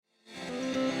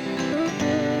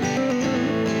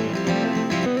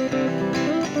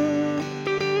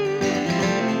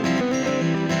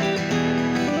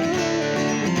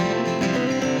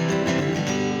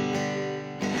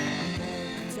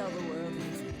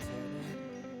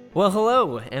Well,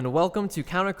 hello, and welcome to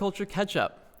Counterculture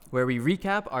Catch-Up, where we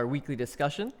recap our weekly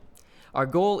discussion. Our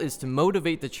goal is to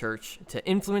motivate the church to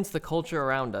influence the culture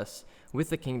around us with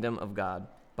the kingdom of God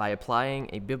by applying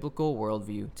a biblical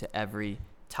worldview to every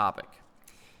topic.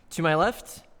 To my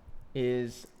left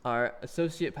is our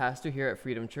associate pastor here at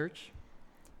Freedom Church,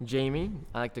 Jamie.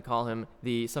 I like to call him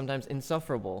the sometimes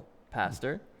insufferable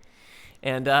pastor.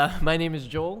 And my name is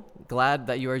Joel. Glad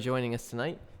that you are joining us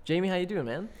tonight. Jamie, how you doing,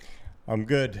 man? I'm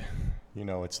good. You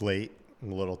know, it's late.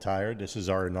 I'm a little tired. This is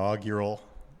our inaugural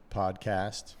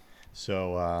podcast.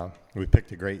 So we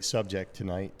picked a great subject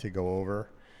tonight to go over.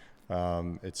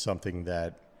 It's something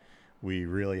that we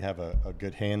really have a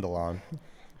good handle on.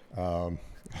 All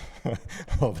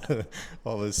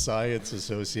the science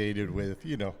associated with,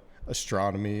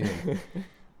 astronomy and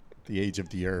the age of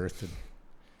the earth and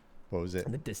what was it?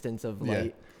 The distance of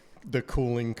light. The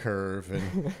cooling curve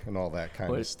and all that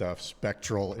kind of stuff.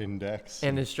 Spectral index.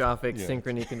 Anastrophic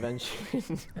synchrony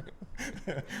convention.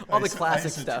 All the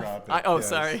classic stuff.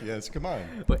 Sorry. Yes, come on.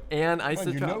 But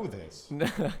isotropic. You know this.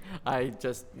 I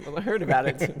just heard about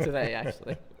it today,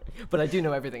 actually. But I do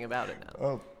know everything about it now.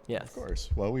 Oh, yes. Of course.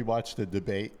 Well, we watched the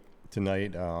debate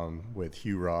tonight with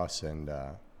Hugh Ross and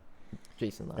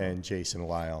Jason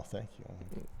Lyle. Thank you.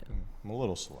 I'm a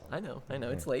little slow. I know.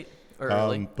 It's late or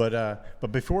early.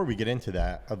 But before we get into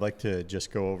that, I'd like to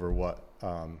just go over what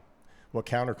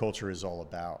counterculture is all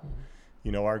about. Mm-hmm.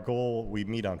 You know, our goal, we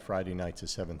meet on Friday nights at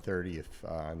 7:30. If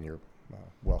you're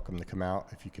welcome to come out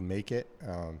if you can make it.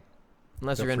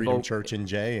 Unless you're Freedom in Church in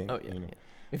Jay.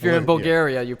 If you're in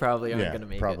Bulgaria, you probably aren't going to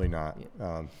make probably it. Not.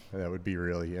 Yeah. That would be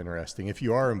really interesting. If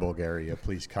you are in Bulgaria,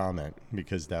 please comment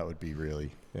because that would be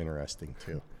really interesting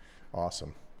too.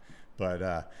 Awesome.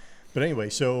 But anyway,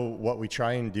 so what we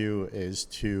try and do is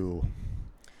to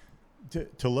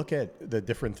look at the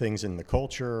different things in the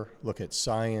culture, look at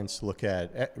science, look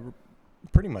at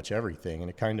pretty much everything. And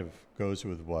it kind of goes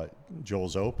with what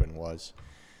Joel's open was,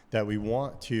 that we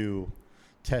want to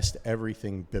test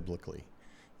everything biblically.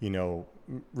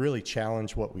 Really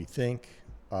challenge what we think,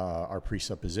 our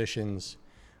presuppositions,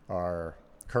 our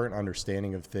current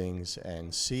understanding of things,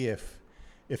 and see if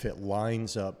it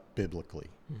lines up biblically.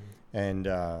 Mm-hmm.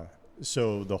 And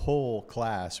so the whole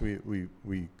class, we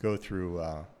go through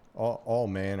all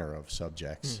manner of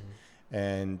subjects, mm-hmm.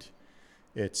 and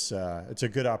it's a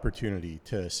good opportunity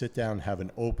to sit down, have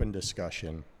an open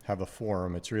discussion, have a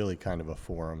forum. It's really kind of a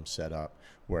forum set up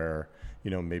where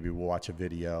maybe we'll watch a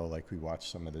video like we watched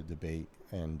some of the debate,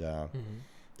 and mm-hmm.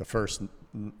 the first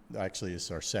actually is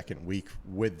our second week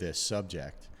with this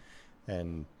subject,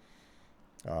 and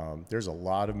there's a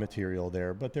lot of material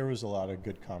there, but there was a lot of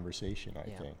good conversation, I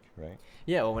think, right?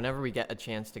 Yeah, well, whenever we get a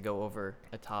chance to go over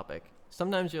a topic,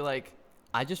 sometimes you're like,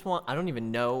 I don't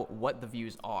even know what the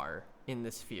views are in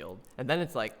this field. And then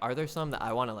it's like, are there some that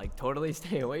I want to totally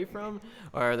stay away from?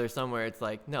 Or are there some where it's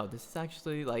like, no, this is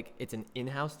actually it's an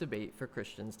in-house debate for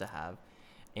Christians to have.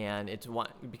 And it's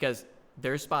because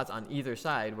there's spots on either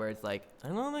side where it's like, I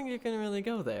don't think you can really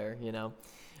go there,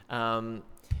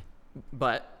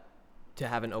 but to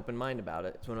have an open mind about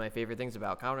it. It's one of my favorite things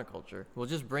about counterculture. We'll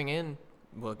just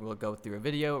we'll go through a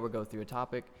video, we'll go through a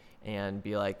topic, and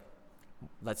be like,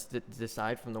 let's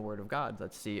decide from the Word of God.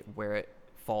 Let's see where it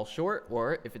falls short,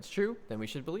 or if it's true, then we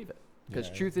should believe it. Because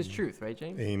truth is truth, right,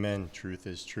 James? Amen. Truth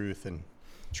is truth, and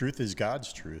truth is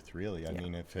God's truth, really. I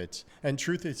mean, and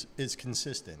truth is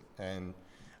consistent. And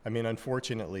I mean,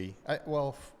 unfortunately,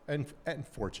 and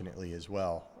fortunately as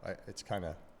well, it's kind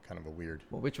of a weird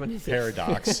which one is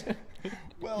paradox.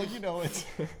 Well, it's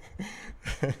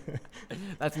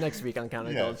that's next week on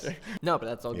Counterculture. Yes. No, but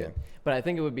that's all good. But I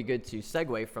think it would be good to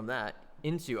segue from that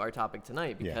into our topic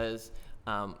tonight because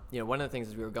one of the things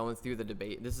is we were going through the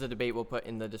debate. This is a debate we'll put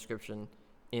in the description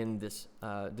in this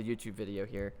the YouTube video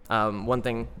here. One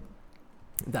thing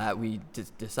that we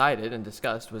decided and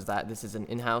discussed was that this is an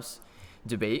in-house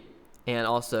debate, and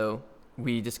also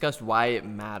we discussed why it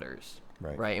matters.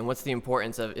 Right. And what's the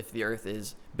importance of if the earth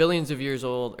is billions of years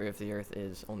old or if the earth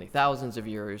is only thousands of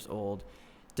years old?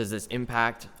 Does this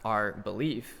impact our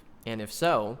belief? And if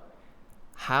so,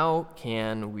 how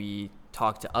can we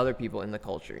talk to other people in the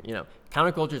culture?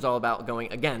 Counterculture is all about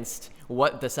going against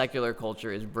what the secular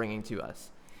culture is bringing to us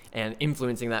and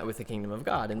influencing that with the kingdom of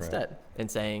God instead,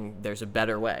 and saying there's a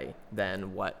better way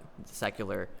than what the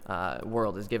secular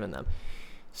world has given them.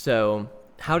 So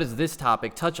how does this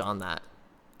topic touch on that?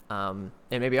 And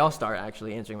maybe I'll start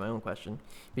actually answering my own question,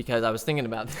 because I was thinking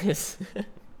about this.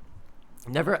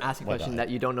 Never ask a question that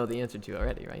you don't know the answer to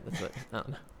already, right? That's what, I don't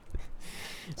know.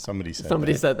 Somebody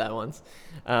said that once.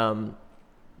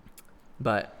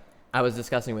 But I was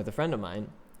discussing with a friend of mine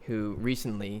who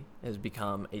recently has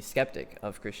become a skeptic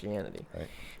of Christianity. Right.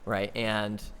 Right.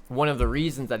 And one of the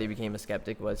reasons that he became a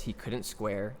skeptic was he couldn't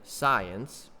square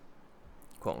science,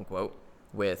 quote unquote,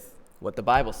 with what the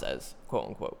Bible says, quote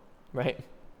unquote. Right.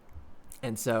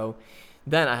 And so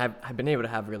then I've been able to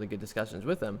have really good discussions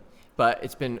with him, but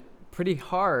it's been pretty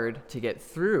hard to get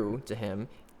through to him,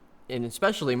 and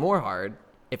especially more hard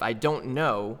if I don't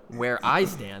know where I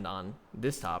stand on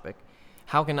this topic.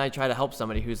 How can I try to help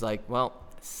somebody who's like, well,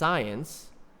 science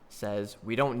says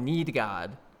we don't need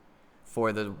God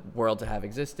for the world to have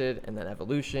existed, and that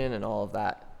evolution and all of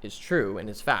that is true and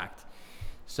is fact.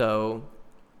 So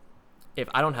if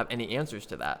I don't have any answers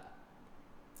to that,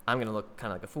 I'm going to look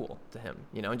kind of like a fool to him,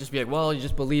 and just be like, well, you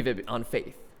just believe it on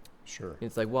faith. Sure. And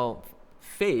it's like, well,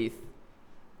 faith,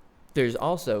 there's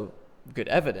also good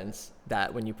evidence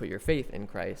that when you put your faith in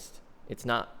Christ, it's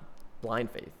not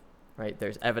blind faith, right?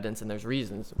 There's evidence and there's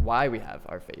reasons why we have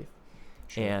our faith.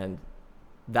 Sure. And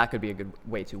that could be a good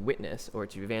way to witness or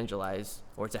to evangelize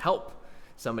or to help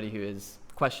somebody who is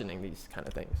questioning these kind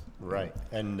of things. Right.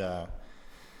 And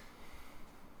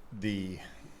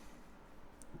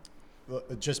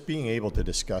just being able to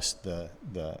discuss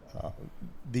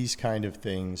these kind of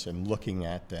things and looking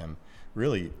at them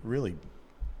really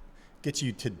gets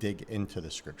you to dig into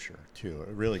the scripture too.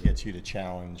 It really gets you to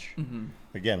challenge,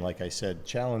 again, like I said,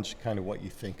 challenge kind of what you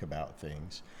think about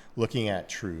things, looking at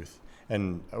truth.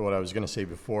 And what I was going to say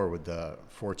before with the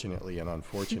fortunately and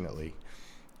unfortunately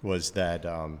was that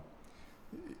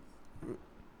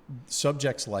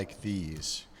subjects like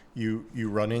these, you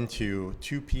run into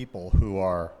two people who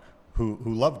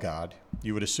love God,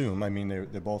 you would assume. I mean,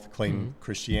 they both claim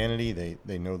Christianity.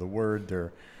 They know the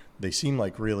word. They seem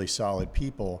like really solid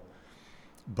people,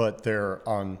 but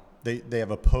they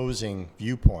have opposing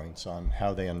viewpoints on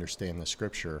how they understand the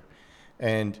scripture,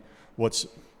 and the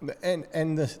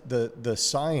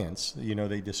science.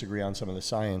 They disagree on some of the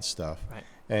science stuff. Right.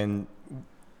 And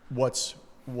what's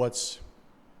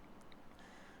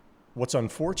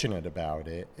unfortunate about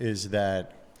it is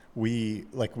that we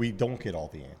don't get all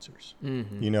the answers,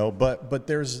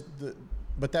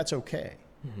 but that's okay.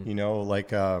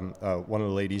 One of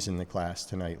the ladies in the class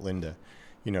tonight, Linda,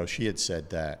 she had said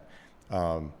that,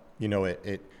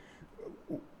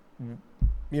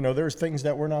 there's things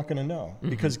that we're not going to know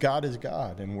because God is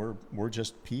God and we're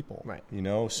just people, right?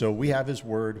 So we have his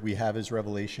word, we have his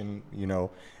revelation,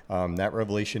 that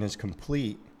revelation is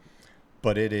complete,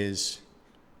 but it is,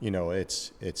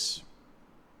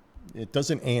 it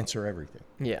doesn't answer everything.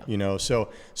 Yeah. So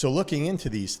looking into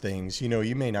these things,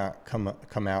 you may not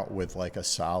come out with like a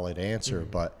solid answer,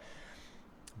 but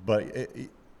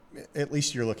at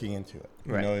least you're looking into it.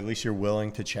 Right. At least you're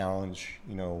willing to challenge,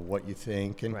 what you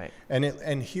think and right.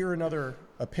 and hear another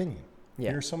opinion.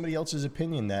 Yeah. Hear somebody else's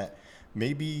opinion that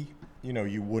maybe,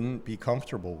 you wouldn't be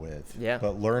comfortable with, yeah.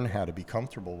 but learn how to be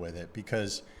comfortable with it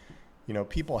because,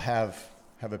 people have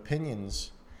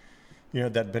opinions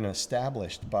that have been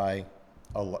established by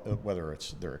whether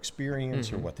it's their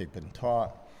experience or what they've been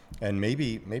taught, and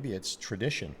maybe it's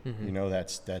tradition.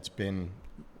 That's been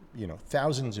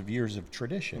thousands of years of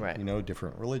tradition. Right.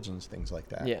 Different religions, things like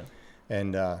that. Yeah.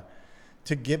 And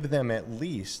to give them at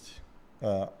least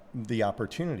the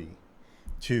opportunity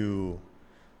to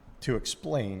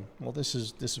explain, well, this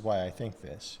is why I think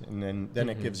this, and then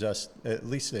it gives us at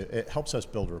least it helps us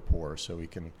build rapport, so we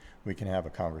can have a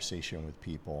conversation with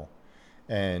people.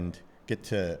 And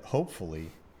hopefully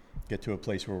get to a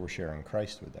place where we're sharing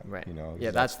Christ with them. Right.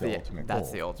 Yeah, that's the ultimate goal.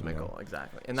 That's the ultimate goal,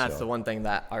 exactly. And that's the one thing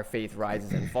that our faith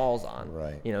rises and falls on.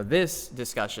 Right. This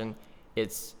discussion,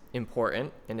 it's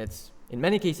important and it's in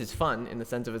many cases fun in the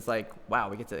sense of it's like, wow,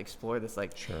 we get to explore this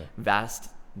vast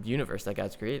universe that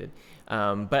God's created.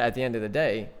 But at the end of the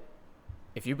day,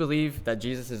 if you believe that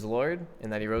Jesus is Lord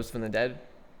and that he rose from the dead,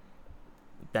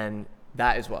 then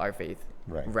that is what our faith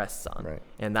rests on. Right.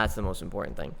 And that's the most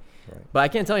important thing. Right. But I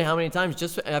can't tell you how many times,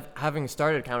 just having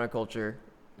started Counterculture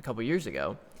a couple years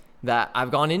ago, that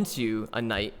I've gone into a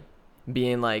night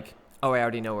being like, oh, I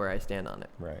already know where I stand on it.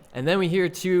 Right. And then we hear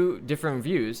two different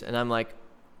views, and I'm like,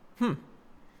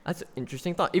 that's an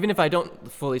interesting thought. Even if I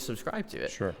don't fully subscribe to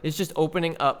it. Sure. It's just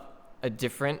opening up a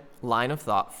different line of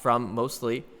thought from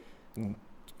mostly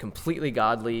completely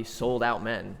godly, sold out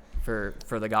men for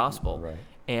the gospel. Right.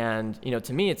 And,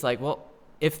 to me, it's like, well,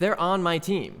 if they're on my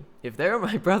team, if they're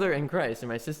my brother in Christ and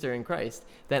my sister in Christ,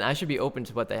 then I should be open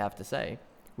to what they have to say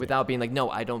without being like, no,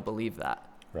 I don't believe that.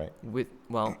 Right.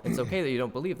 Well, it's okay that you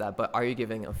don't believe that, but are you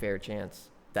giving a fair chance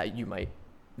that you might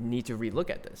need to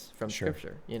relook at this from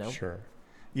Scripture, Sure.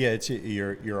 Yeah,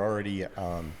 you're already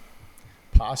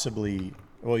possibly,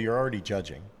 well, you're already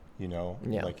judging, Yeah.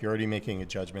 Like you're already making a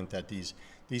judgment that these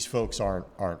these folks aren't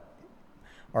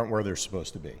where they're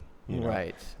supposed to be.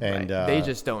 Right. And they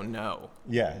just don't know.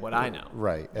 What I know.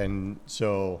 Right. And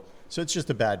so it's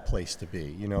just a bad place to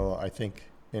be. I think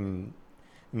in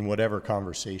whatever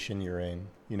conversation you're in,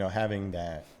 having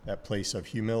that place of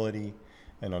humility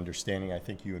and understanding. I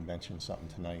think you had mentioned something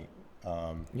tonight.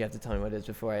 You have to tell me what it is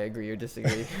before I agree or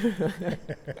disagree.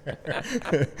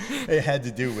 It had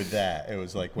to do with that. It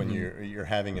was like when you're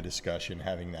having a discussion,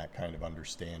 having that kind of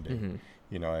understanding,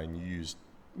 and you used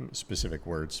specific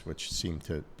words which seem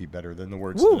to be better than the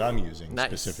words that I'm using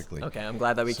specifically. Okay, I'm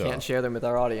glad that we can't share them with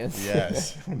our audience.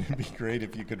 Yes, it'd be great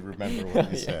if you could remember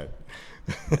what you said.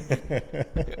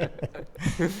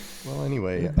 Well,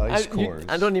 anyway, ice cores.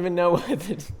 I don't even know what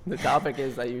the topic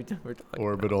is that you were talking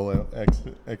orbital about.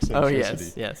 eccentricity. Oh,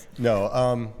 yes.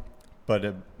 No,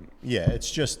 but it's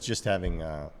just having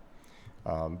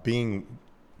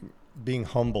being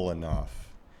humble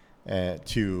enough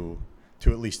to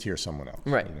at least hear someone else.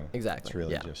 Right. Exactly. It's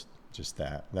really just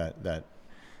that.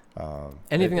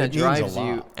 Anything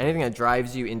that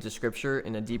drives you into Scripture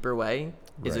in a deeper way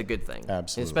is a good thing.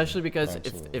 Absolutely. Especially because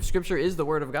if Scripture is the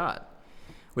Word of God,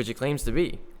 which it claims to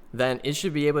be, then it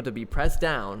should be able to be pressed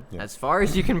down as far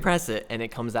as you can press it, and it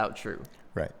comes out true.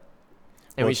 Right.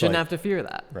 And we shouldn't have to fear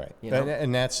that. Right.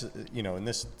 And that's, and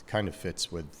this kind of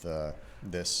fits with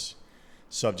this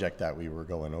subject that we were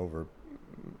going over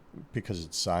because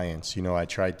it's science. I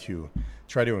tried to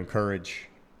encourage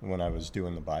when I was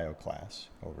doing the bio class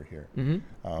over here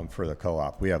for the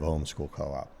co-op. We have a homeschool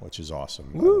co-op, which is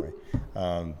awesome, by the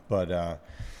way. But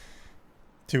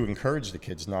to encourage the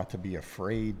kids not to be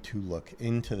afraid to look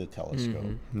into the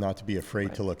telescope, not to be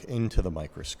afraid to look into the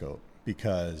microscope,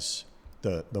 because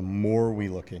the more we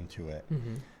look into it,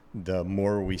 the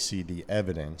more we see the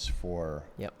evidence for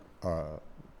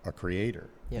a creator.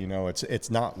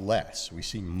 It's not less. We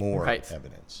see more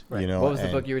evidence. Right. What was the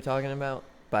book you were talking about?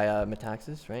 By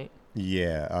Metaxas, right?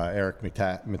 Yeah, Eric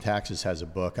Metaxas has a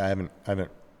book. I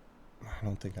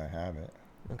don't think I have it.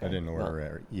 Okay. I didn't order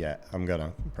it yet. I'm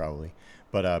gonna probably,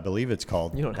 but I believe it's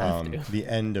called You don't have to. The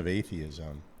End of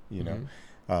Atheism.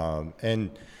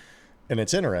 And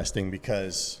it's interesting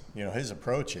because his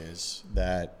approach is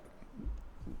that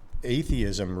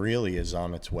atheism really is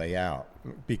on its way out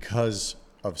because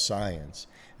of science,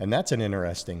 and that's an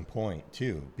interesting point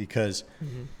too, because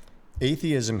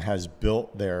atheism has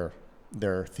built their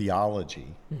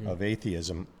theology of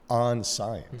atheism on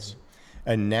science.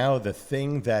 And now the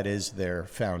thing that is their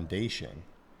foundation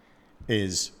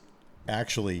is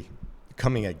actually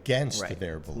coming against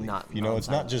their belief. It's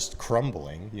not just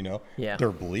crumbling,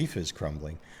 their belief is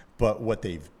crumbling, but we'll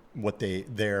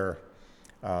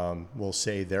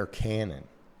say their canon,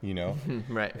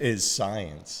 is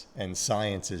science, and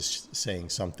science is saying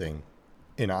something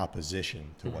in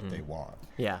opposition to what they want.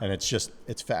 Yeah. And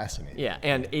it's fascinating. Yeah.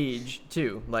 And age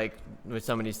too. Like when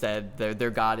somebody said their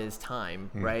God is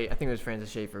time, right? I think it was Francis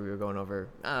Schaeffer we were going over,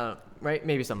 right?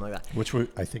 Maybe something like that. Which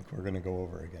I think we're going to go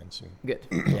over again soon. Good.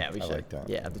 Yeah, we should. I like that.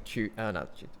 Yeah. The truth.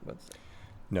 Not the truth. What's it?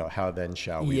 No, how then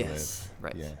shall we live? Yes.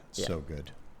 Right. Yeah. So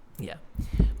good. Yeah.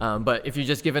 But if you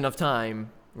just give enough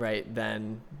time, right,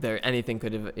 then anything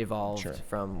could have evolved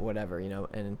from whatever,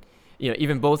 and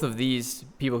even both of these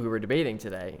people who were debating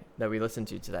today that we listened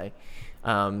to today,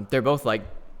 they're both like,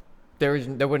 there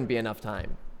wouldn't be enough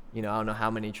time. I don't know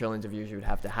how many trillions of years you would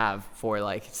have to have for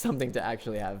like something to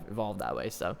actually have evolved that way.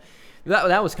 So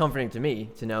that was comforting to me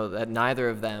to know that neither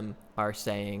of them are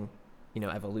saying,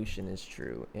 evolution is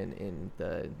true in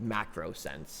the macro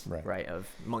sense, right? Of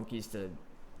monkeys to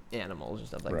animals and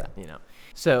stuff like that,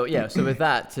 So with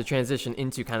that, to transition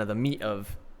into kind of the meat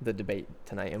of the debate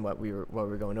tonight and what we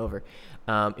were going over,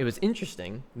 it was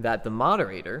interesting that the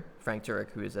moderator, Frank Turek,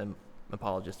 who is an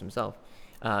apologist himself,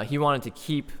 he wanted to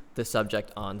keep the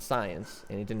subject on science,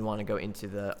 and he didn't want to go into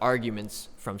the arguments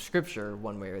from Scripture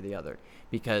one way or the other,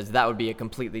 because that would be a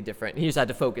completely different. He just had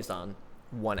to focus on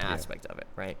one aspect of it,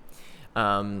 right?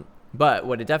 But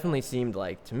what it definitely seemed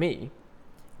like to me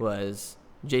was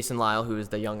Jason Lisle, who is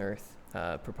the Young Earth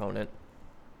proponent,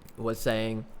 was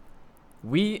saying,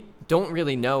 we don't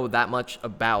really know that much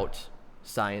about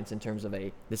science in terms of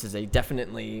this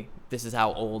is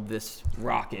how old this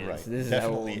rock is. Right. This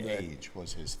Definitely is how old age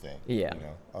was his thing. Yeah.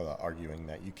 Arguing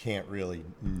that you can't really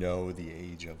know the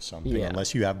age of something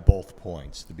unless you have both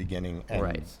points, the beginning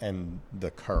and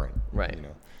the current. Right.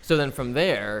 So then from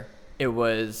there, it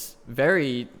was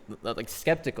very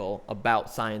skeptical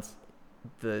about science,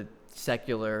 the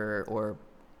secular or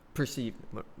perceived,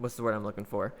 what's the word I'm looking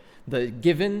for? The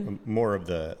given, more of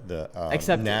the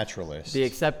accepted, naturalist, the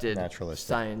accepted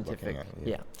scientific,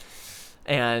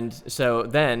 And so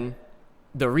then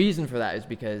the reason for that is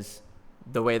because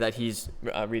the way that he's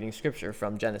reading scripture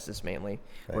from Genesis mainly,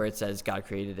 where it says God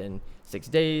created in 6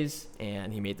 days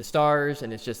and he made the stars,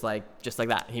 and it's just like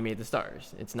that. He made the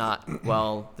stars. It's not,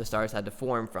 well, the stars had to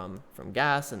form from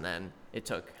gas and then it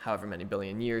took however many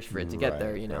billion years for it to get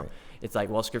there, you know. It's like,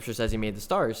 well, scripture says he made the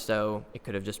stars, so it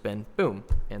could have just been boom,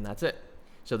 and that's it.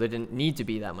 So there didn't need to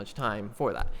be that much time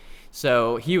for that.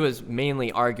 So he was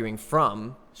mainly arguing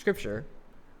from scripture,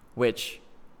 which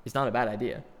is not a bad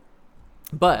idea.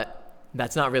 But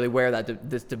that's not really where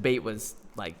this debate was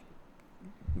like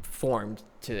formed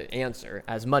to answer,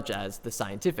 as much as the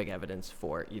scientific evidence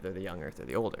for either the young Earth or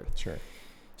the old Earth. Sure.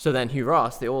 So then Hugh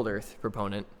Ross, the old Earth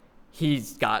proponent,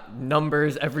 he's got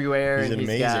numbers everywhere. He's and an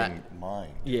he's amazing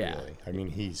mind. Yeah. Really. I mean,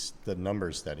 he's the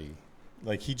numbers that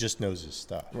he just knows his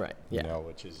stuff. Right. Yeah. You know,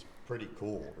 which is pretty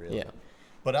cool, really. Yeah.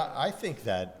 But I think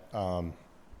that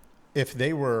if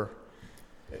they were,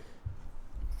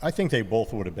 I think they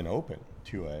both would have been open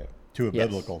to a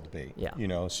biblical debate. Yeah. You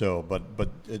know, so but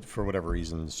it, for whatever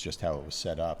reason, it's just how it was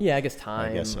set up. Yeah, I guess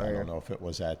time. I don't know if it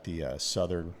was at the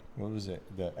Southern, what was it,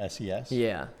 the SES?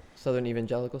 Yeah, Southern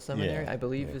Evangelical Seminary, I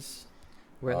believe is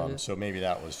where it is. So maybe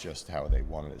that was just how they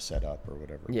wanted it set up or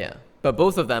whatever. Yeah, but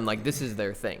both of them, like, this is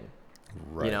their thing.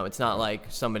 Right. You know, it's not like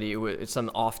it's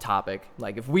some off topic.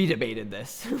 Like if we debated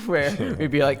this, where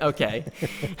we'd be like, okay,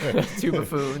 two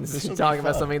buffoons talking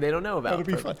about something they don't know about.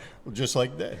 That'll be fun. Well, just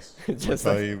like this. Just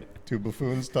two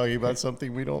buffoons talking about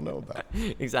something we don't know about.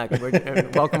 Exactly.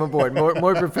 Welcome aboard.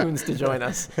 More buffoons to join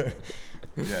us.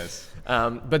 Yes.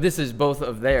 But this is both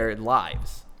of their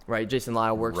lives, right? Jason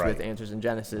Lisle works with Answers in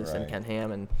Genesis and Ken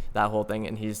Ham and that whole thing,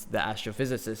 and he's the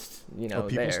astrophysicist. You know,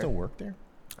 people still work there?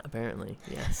 Apparently,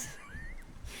 yes.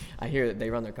 I hear that they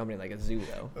run their company like a zoo,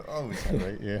 though. Oh, is that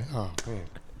right? Yeah. Oh, man.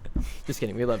 Just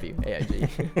kidding. We love you, AIG.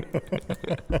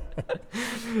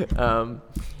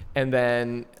 And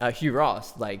then Hugh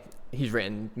Ross, like, he's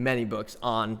written many books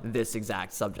on this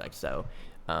exact subject. So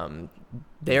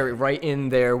they're right in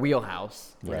their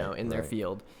wheelhouse, you know, in their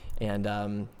field,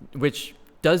 and which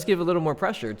does give a little more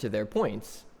pressure to their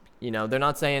points. You know, they're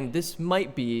not saying this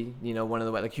might be, you know, one of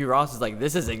the, like, Hugh Ross is like,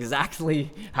 this is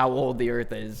exactly how old the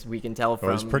Earth is. We can tell from.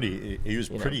 He was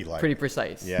pretty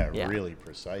precise. Yeah, really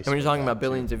precise. And when you're talking about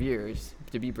billions of years,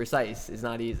 to be precise is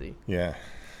not easy. Yeah.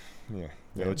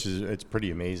 Which is, it's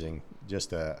pretty amazing.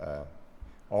 Just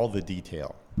all the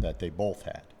detail that they both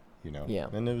had, you know. Yeah.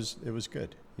 And it was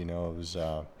good. You know, it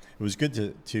was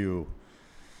good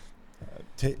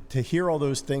to hear all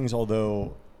those things,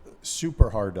 although super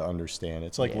hard to understand.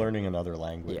 It's like learning another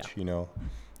language, you know.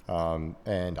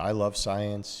 And I love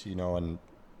science, you know, and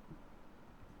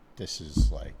this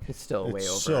is like it's still way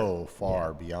over. So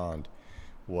far beyond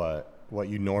what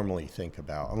you normally think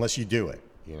about, unless you do it,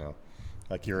 you know,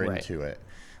 like you're into it.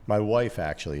 My wife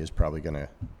actually is probably going to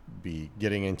be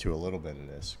getting into a little bit of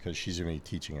this because she's going to be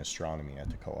teaching astronomy at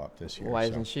the co-op this year. Why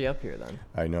isn't she up here then?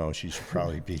 I know, she should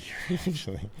probably be here,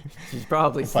 actually. She's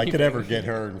probably If I could ever get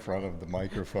her in front of the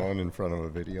microphone, in front of a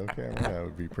video camera, that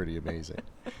would be pretty amazing.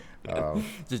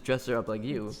 Just dress her up like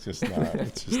you. It's just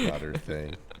not her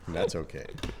thing. And that's okay.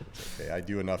 It's okay. I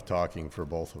do enough talking for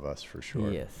both of us, for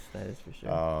sure. Yes, that is for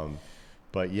sure.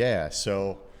 But yeah,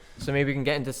 so maybe we can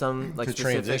get into some like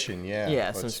specific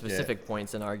transition, some specific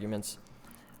points and arguments.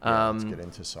 Let's get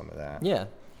into some of that. Yeah.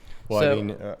 Well, so, I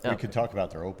mean, we could talk about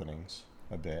their openings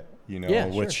a bit, you know,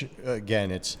 which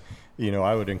again, it's, you know,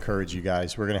 I would encourage you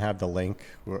guys. We're going to have the link.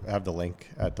 We'll have the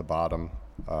link at the bottom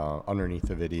underneath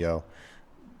the video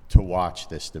to watch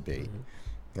this debate.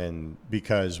 Mm-hmm. And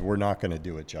because we're not going to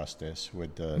do it justice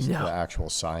with the actual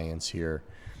science here.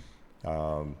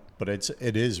 But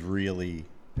it is really,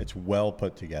 it's well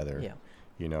put together,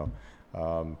 you know.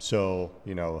 So,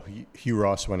 you know, Hugh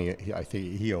Ross, when I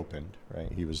think he opened,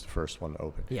 right? He was the first one to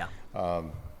open. Yeah.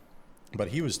 But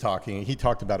he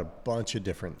talked about a bunch of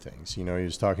different things. You know, he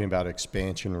was talking about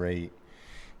expansion rate.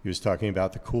 He was talking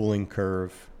about the cooling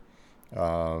curve,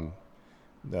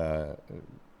 the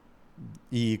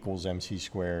E equals MC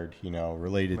squared, you know,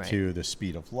 related to the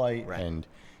speed of light and,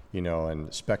 you know,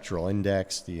 and spectral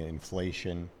index, the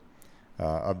inflation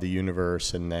of the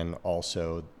universe. And then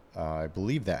also, I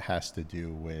believe that has to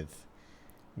do with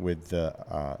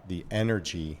the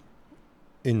energy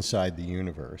inside the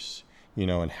universe, you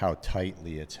know, and how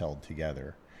tightly it's held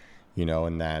together, you know,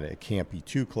 and that it can't be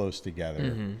too close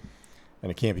together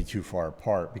and it can't be too far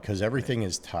apart because everything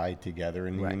is tied together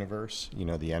in the universe, you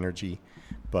know, the energy.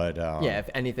 But if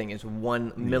anything is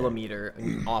 1 millimeter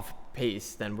off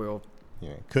pace, then we'll.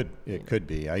 Yeah, it could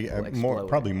be.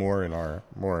 Probably more in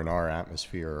our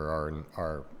atmosphere or in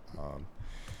our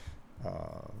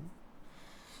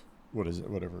what is it?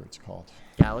 Whatever it's called.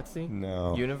 Galaxy?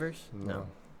 No. Universe? No.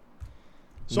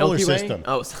 Solar Milky Way? system.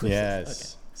 Oh, solar yes,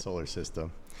 system. Okay. solar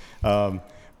system.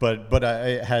 But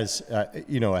it has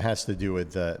it has to do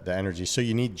with the energy. So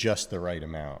you need just the right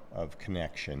amount of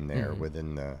connection there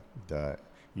within the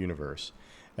universe,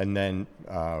 and then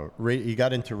you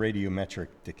got into radiometric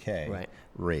decay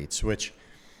rates, which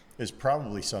is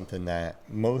probably something that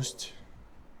most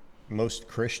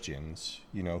Christians,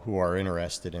 who are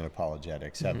interested in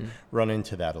apologetics have run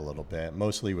into that a little bit,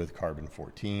 mostly with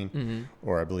carbon-14,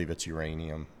 or I believe it's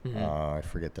uranium. I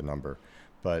forget the number,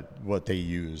 but what they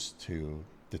use to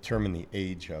determine the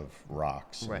age of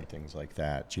rocks and things like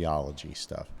that, geology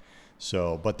stuff.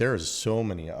 So, but there's so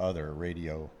many other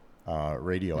radioactive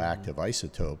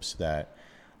isotopes that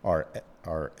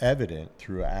are evident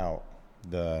throughout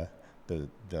the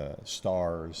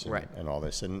stars and all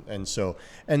this, and so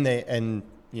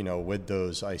with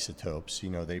those isotopes,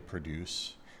 they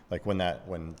produce, like when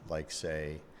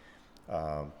say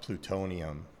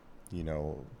plutonium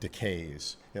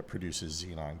decays, it produces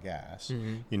xenon gas.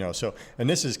 So, and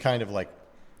this is kind of like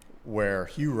where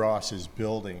Hugh Ross is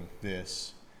building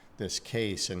this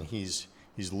case, and he's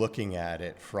looking at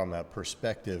it from a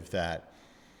perspective that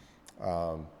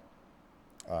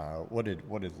what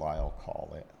did Lyle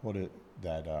call it?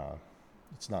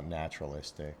 It's not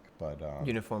naturalistic, but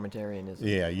uniformitarianism.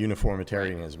 Yeah,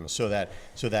 uniformitarianism. Right.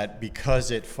 So that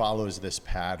because it follows this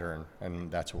pattern, and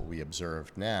that's what we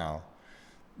observed now,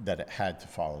 that it had to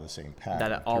follow the same pattern.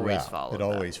 That it always followed. It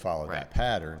always followed that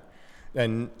pattern,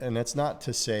 and that's not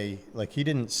to say, like, he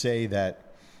didn't say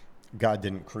that God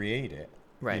didn't create it.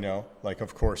 Right. Like,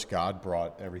 of course God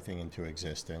brought everything into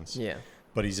existence. Yeah.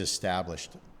 But he's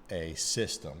established a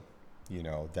system,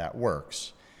 that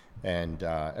works. And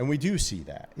we do see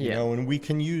that, and we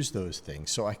can use those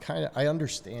things. So I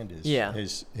understand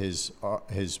his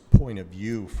point of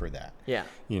view for that. Yeah.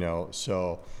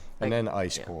 So, and then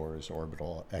ice cores,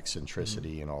 orbital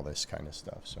eccentricity, and all this kind of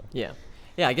stuff. So. Yeah.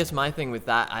 Yeah. I guess my thing with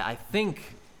that, I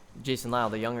think Jason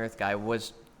Lyle, the young Earth guy,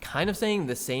 was kind of saying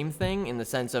the same thing in the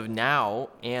sense of now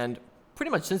and pretty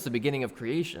much since the beginning of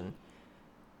creation.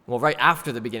 Well, right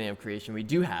after the beginning of creation, we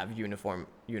do have uniformity.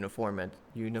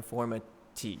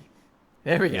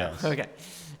 There we go. Yes. Okay.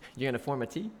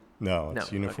 Uniformity? No,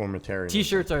 it's uniformitarianism. Okay.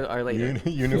 T-shirts are later.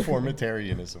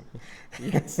 Uniformitarianism.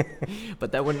 Yes.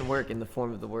 But that wouldn't work in the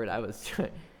form of the word I was trying.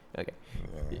 Okay.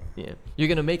 Yeah. You're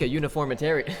going to make a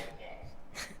uniformitarian.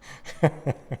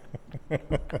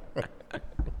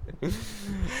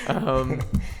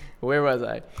 Where was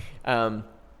I?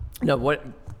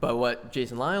 What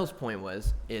Jason Lyle's point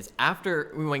is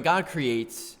when God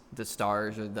creates the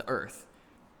stars or the earth,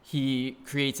 he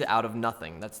creates it out of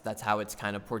nothing. That's how it's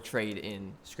kind of portrayed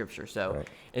in Scripture. So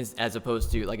as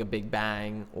opposed to like a Big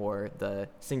Bang or the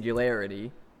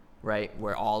singularity, right,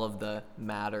 where all of the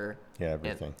matter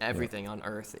and everything on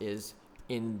Earth is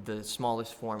in the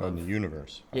smallest form of the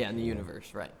universe. Yeah, in the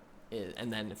universe, right.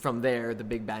 And then from there, the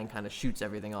Big Bang kind of shoots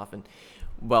everything off. And,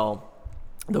 well,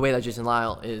 the way that Jason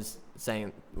Lyle is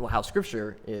saying, how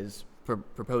Scripture is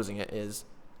proposing it is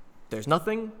there's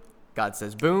nothing, God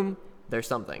says boom, there's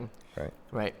something.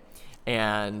 Right.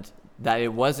 And that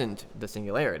it wasn't the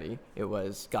singularity, it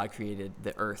was God created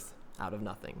the earth out of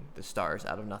nothing, the stars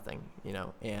out of nothing,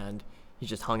 and he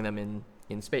just hung them in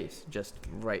space, just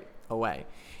right away.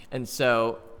 And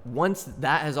so once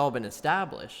that has all been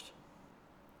established,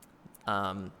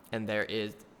 and there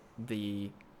is the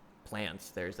plants,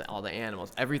 there's all the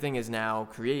animals, everything is now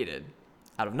created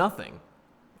out of nothing.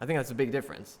 I think that's a big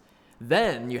difference.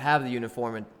 Then you have the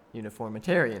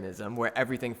uniformitarianism, where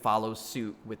everything follows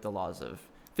suit with the laws of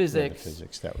physics,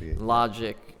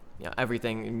 logic,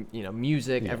 everything,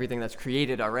 music, everything that's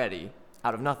created already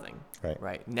out of nothing.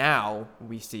 Right. Now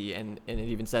we see, and it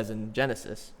even says in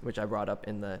Genesis, which I brought up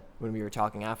when we were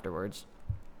talking afterwards,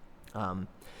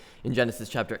 in Genesis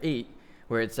chapter 8,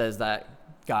 where it says that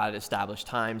God established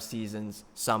times, seasons,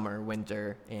 summer,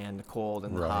 winter, and cold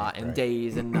and hot, and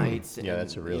days and nights, and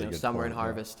that's a really good summer point, and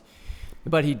harvest.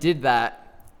 But he did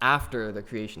that after the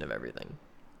creation of everything.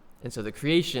 And so the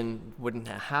creation wouldn't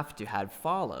have to have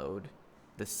followed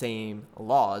the same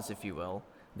laws, if you will,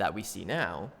 that we see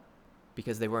now,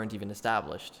 because they weren't even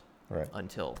established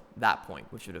until that point,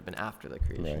 which would have been after the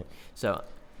creation. So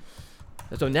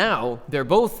now they're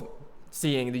both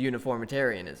seeing the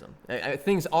uniformitarianism.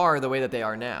 Things are the way that they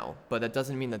are now, but that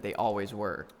doesn't mean that they always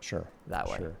were that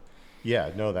way. Sure.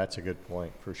 Yeah, no, that's a good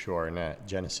point for sure. And that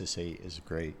Genesis 8 is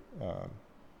great.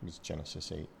 It's Genesis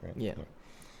 8, right? Yeah.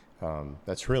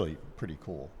 That's really pretty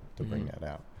cool to bring that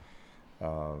out.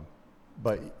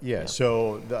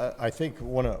 So I think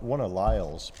one of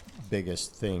Lyle's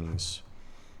biggest things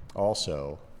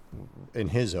also in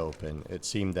his open, it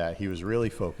seemed that he was really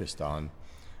focused on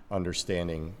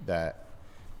understanding that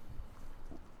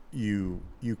you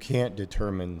can't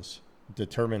determine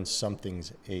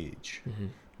something's age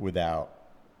without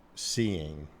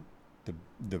seeing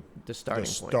the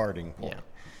starting point.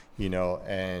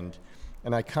 Yeah.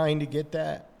 And I kind of get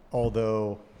that,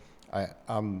 although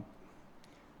I'm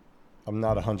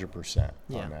not 100%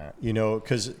 on that,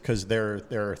 because there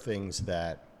are things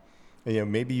that,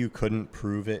 maybe you couldn't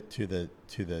prove it to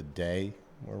the day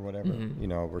or whatever.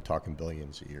 We're talking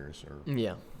billions of years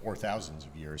or thousands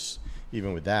of years.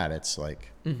 Even with that, it's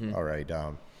like, all right,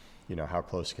 how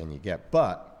close can you get?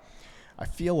 But I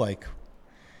feel like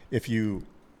if you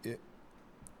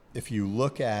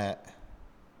look at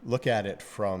it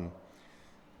from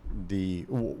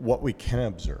what we can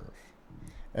observe,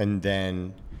 and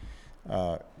then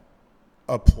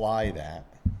apply that,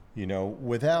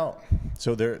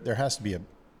 there has to be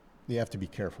you have to be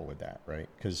careful with that, right?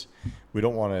 Because you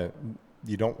don't want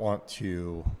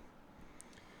to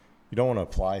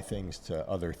apply things to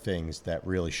other things that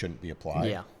really shouldn't be applied.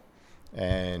 Yeah.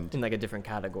 And in like a different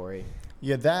category.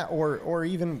 Yeah, that or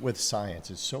even with science,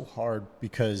 it's so hard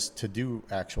because to do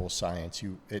actual science,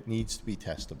 it needs to be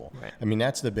testable. Right. I mean,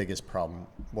 that's the biggest problem.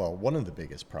 Well, one of the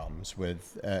biggest problems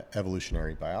with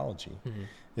evolutionary biology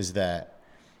is that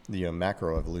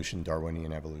macroevolution,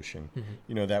 Darwinian evolution,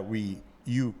 that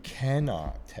you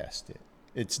cannot test it.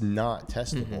 It's not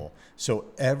testable. So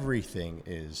everything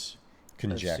is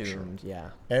conjecture. Assumed,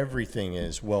 yeah. Everything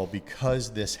is,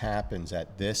 because this happens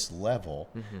at this level,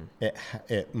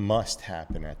 it must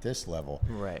happen at this level.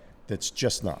 Right. That's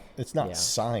just not. It's not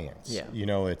science. Yeah.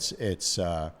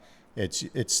 It's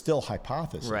still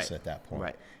hypothesis at that point.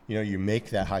 Right. You make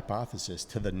that hypothesis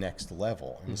to the next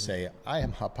level and say, I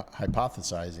am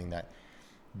hypothesizing that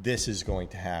this is going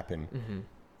to happen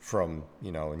from,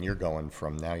 and you're going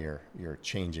from, now you're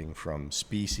changing from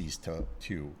species to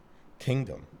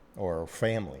kingdom or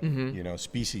family,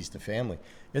 species to family.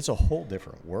 It's a whole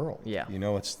different world. Yeah.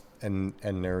 And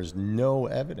there's no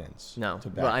evidence. No. To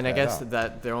back And I guess up.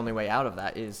 that the only way out of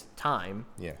that is time.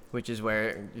 Yeah. Which is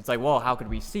where it's like, well, how could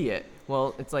we see it?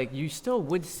 Well, it's like you still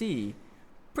would see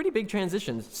pretty big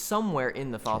transitions somewhere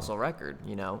in the fossil record,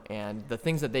 and the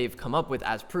things that they've come up with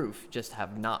as proof just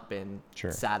have not been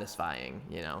satisfying,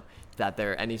 that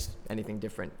they're anything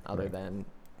different other than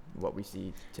what we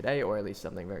see today, or at least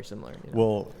something very similar.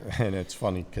 Well, and it's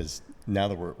funny because now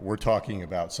that we're talking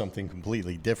about something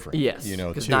completely different. Yes,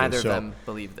 because neither of them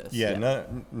believe this. Yeah,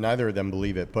 neither of them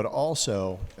believe it. But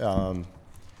also,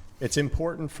 it's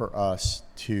important for us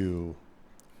to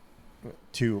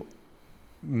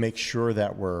make sure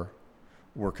that we're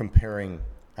comparing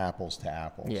apples to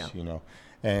apples. Yeah.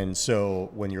 And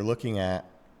so when you're looking at,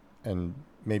 and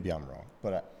maybe I'm wrong,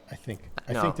 but I think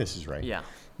this is right. Yeah.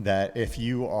 That if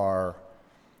you're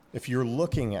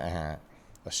looking at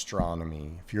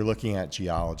astronomy, if you're looking at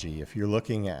geology, if you're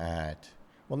looking at,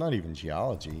 not even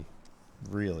geology,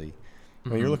 really,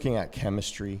 when you're looking at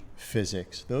chemistry,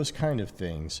 physics, those kind of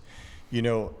things,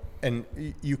 and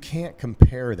you can't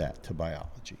compare that to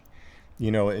biology.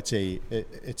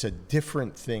 It's a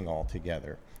different thing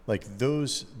altogether. Like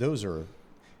they're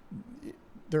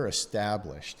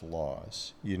established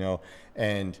laws,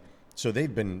 and so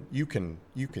you can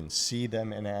see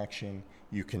them in action.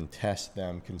 You can test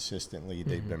them consistently.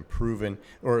 They've been proven,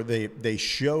 or they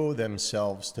show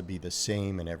themselves to be the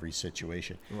same in every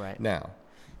situation. Right. Now,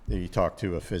 you talk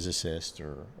to a physicist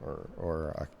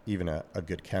or even a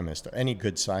good chemist, or any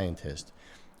good scientist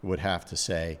would have to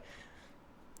say,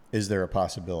 is there a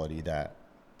possibility that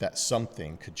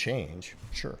something could change?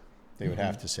 Sure. They would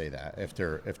have to say that if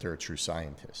they're a true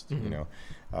scientist,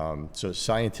 So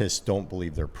scientists don't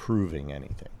believe they're proving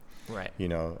anything. Right.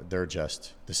 They're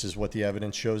just, this is what the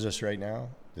evidence shows us right now.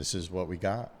 This is what we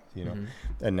got,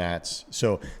 and that's,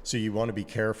 so you want to be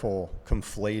careful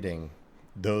conflating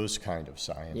those kind of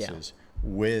sciences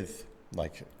with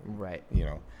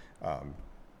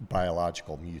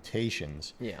biological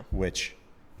mutations, which,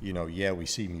 we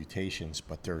see mutations,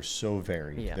 but they're so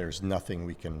varied. Yeah. There's nothing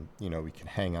we can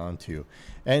hang on to,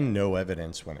 and no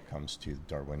evidence when it comes to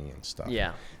Darwinian stuff.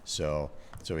 Yeah. So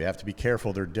we have to be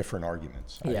careful. They're different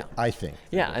arguments. Yeah. I think.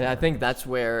 Yeah, and I think that's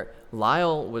where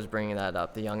Lyell was bringing that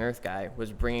up. The young Earth guy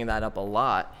was bringing that up a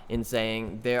lot in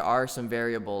saying there are some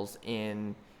variables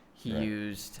in. He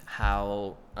used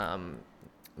how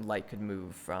light could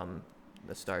move from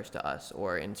the stars to us,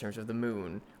 or in terms of the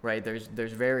moon, right? There's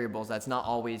variables that's not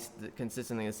always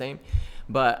consistently the same,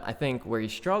 but I think where he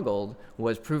struggled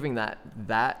was proving that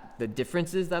the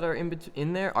differences that are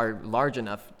in there are large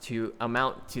enough to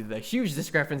amount to the huge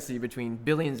discrepancy between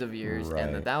billions of years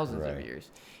and the thousands of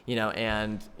years,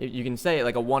 and you can say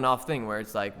like a one-off thing where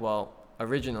it's like, well,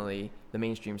 originally the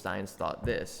mainstream science thought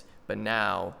this, but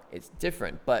now it's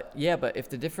different. But if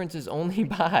the difference is only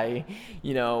by,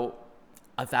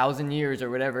 1,000 years or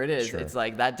whatever it is, Sure. it's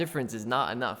like that difference is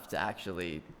not enough to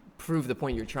actually prove the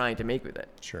point you're trying to make with it.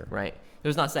 Sure. Right?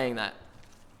 There's not saying that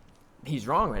he's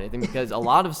wrong or anything, because a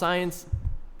lot of science,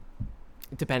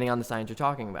 depending on the science you're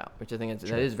talking about, which I think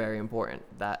that is very important,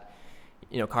 that,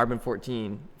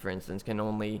 carbon-14, for instance, can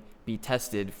only be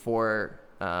tested for,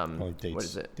 Only dates, what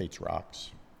is it? Dates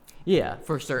rocks. Yeah,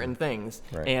 for certain things.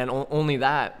 Right. And only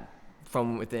that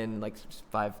from within like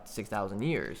 5,000 to 6,000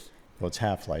 years. Well, its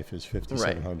half-life is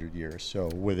 5,700 years, so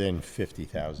within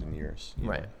 50,000 years.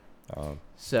 Right. Know.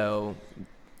 So,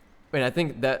 I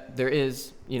think that there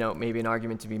is, maybe an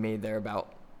argument to be made there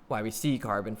about why we see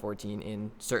carbon-14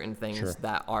 in certain things Sure.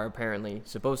 that are apparently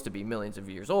supposed to be millions of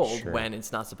years old Sure. when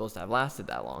it's not supposed to have lasted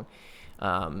that long.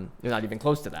 They're not even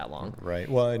close to that long. Right.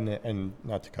 Well, and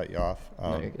not to cut you off,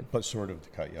 No, you're good. but sort of to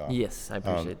cut you off. Yes, I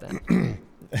appreciate that.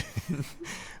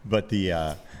 But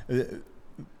the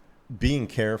being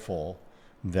careful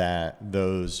that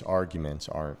those arguments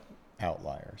aren't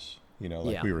outliers,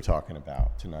 like Yeah. we were talking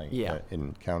about tonight Yeah.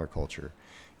 in counterculture,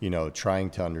 trying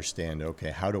to understand,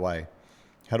 okay, how do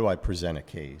I present a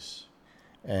case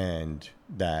and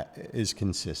that is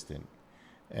consistent?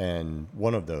 And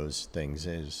one of those things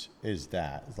is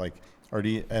that, like,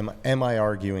 am I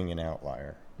arguing an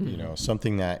outlier? Mm-hmm.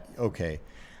 Something that, okay,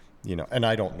 and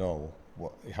I don't know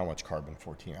how much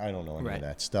carbon-14, I don't know any Right. of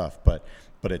that stuff, but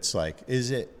it's like, is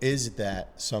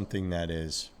that something that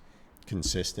is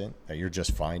consistent, that you're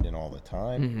just finding all the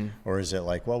time? Mm-hmm. Or is it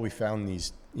like, well, we found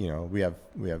these, we have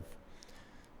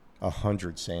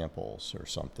 100 samples or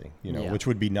something, Yeah. which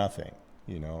would be nothing,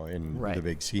 in Right. the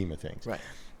big scheme of things. Right.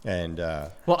 And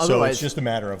Well, so otherwise, it's just a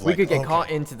matter of we like, could get okay, caught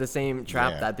into the same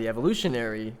trap Yeah. that the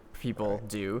evolutionary people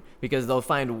do, because they'll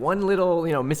find one little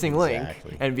missing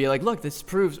Exactly. link and be like, look, this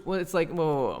proves. Well, it's like,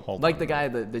 whoa. Hold Like on the a guy,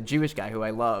 the Jewish guy who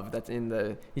I love,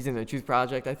 he's in the Truth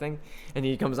Project, I think, and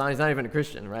he comes on, he's not even a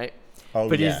Christian, right? Oh,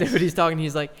 but yes. he's talking,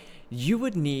 he's like, you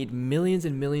would need millions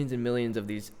and millions and millions of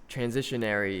these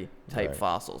transitionary type Right.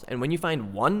 fossils, and when you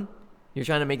find one, you're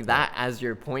trying to make that as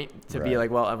your point to be Right.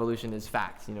 like, well, evolution is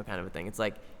fact, kind of a thing. It's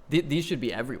like, these should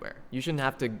be everywhere. You shouldn't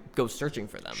have to go searching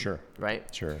for them. Sure. Right?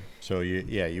 Sure. So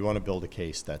you want to build a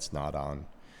case that's not on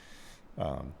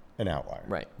an outlier.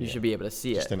 Right. You Yeah. should be able to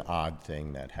see Just it. an odd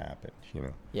thing that happened,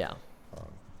 Yeah.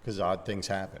 because odd things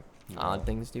happen. Odd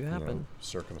things do happen.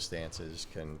 Circumstances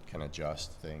can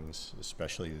adjust things,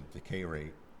 especially the decay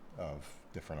rate of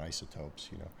different isotopes.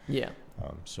 Yeah.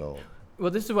 So Well,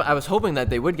 this is what I was hoping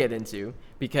that they would get into,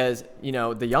 because,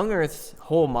 the young Earth's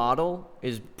whole model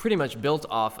is pretty much built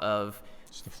off of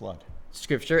it's the flood.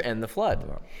 Scripture and the flood.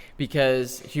 Yeah.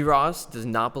 Because Hugh Ross does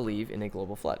not believe in a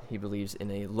global flood. He believes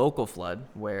in a local flood,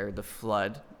 where the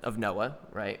flood of Noah,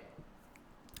 right,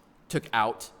 took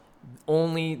out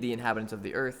only the inhabitants of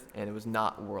the earth, and it was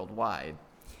not worldwide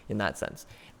in that sense.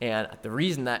 And the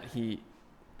reason that he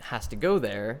has to go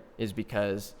there is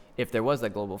because if there was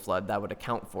that global flood, that would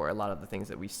account for a lot of the things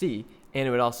that we see, and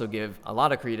it would also give a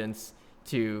lot of credence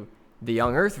to the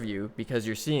young Earth view, because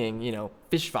you're seeing,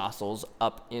 fish fossils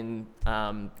up in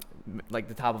like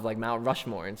the top of like Mount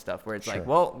Rushmore and stuff, where it's Sure. like,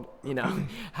 well,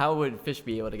 how would fish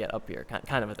be able to get up here,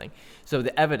 kind of a thing. So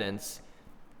the evidence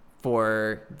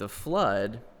for the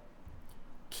flood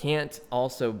can't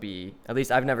also be, at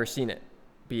least I've never seen it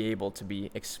be able to be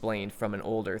explained from an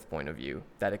old Earth point of view,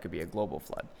 that it could be a global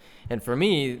flood. And for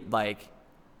me, like,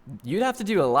 you'd have to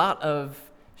do a lot of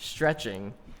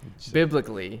stretching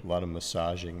biblically, A lot of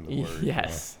massaging the word.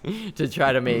 yes, to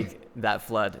try to make that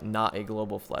flood not a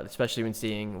global flood, especially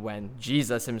when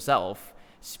Jesus himself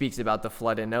speaks about the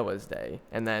flood in Noah's day,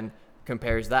 and then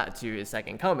compares that to his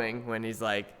second coming, when he's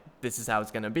like, this is how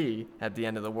it's going to be at the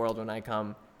end of the world when I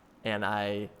come and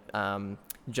I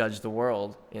judge the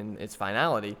world in its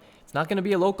finality. It's not going to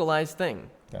be a localized thing.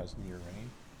 1,000-year reign.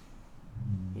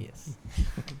 Yes.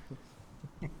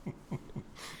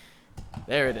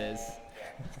 There it is.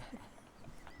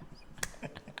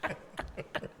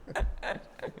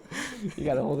 You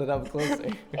got to hold it up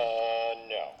closer.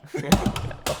 No.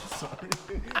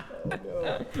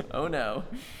 Oh no.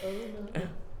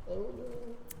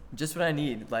 Just what I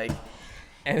need, like,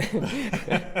 and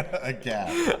A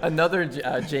gap. another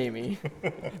Jamie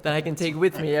that I can take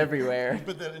with me everywhere.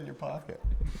 Put that in your pocket.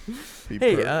 Be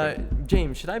Hey, perfect.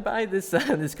 James, should I buy this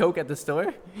this Coke at the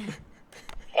store?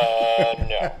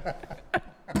 No.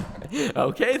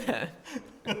 Okay then.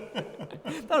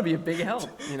 That'll be a big help,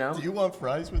 Do you want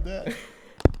fries with that?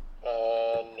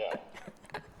 No.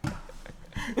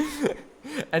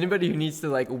 Anybody who needs to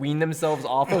like wean themselves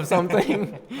off of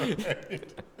something,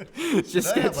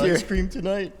 just get your ice cream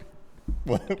tonight.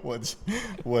 What's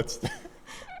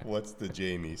the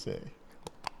Jamie say?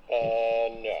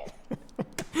 No.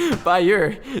 By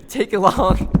your take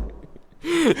along,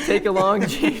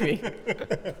 Jamie,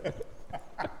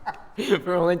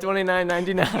 for only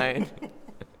 $29.99.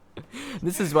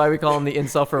 This is why we call him the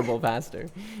insufferable pastor.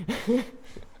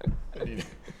 I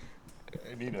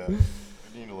need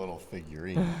a little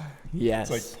figurine. Yes.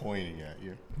 It's like pointing at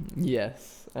you.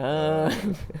 Yes.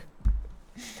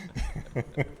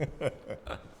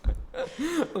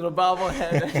 Little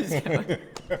bobblehead.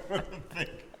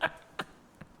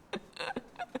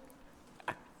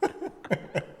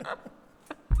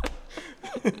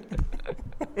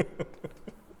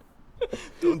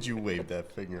 Don't you wave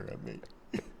that finger at me,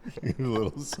 you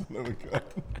little son of a gun.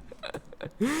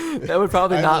 That would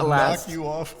probably not last knock you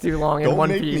off. Too long in one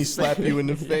piece. Don't make me slap you in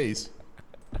the face.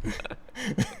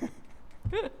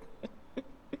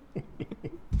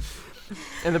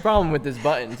 And the problem with this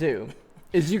button, too,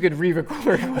 is you could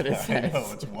re-record what it says. I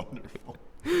know, it's wonderful.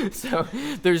 So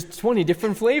there's 20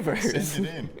 different flavors. Send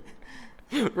it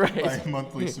in. Right. By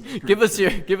monthly subscription.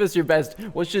 Give us your best.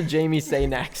 What should Jamie say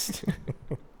next?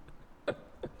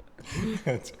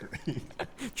 That's great.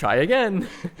 Try again.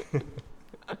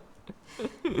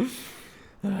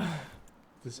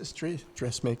 Does this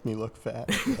dress make me look fat?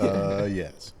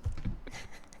 Yes.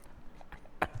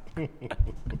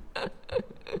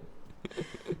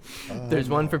 There's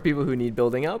one for people who need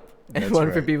building up, and That's one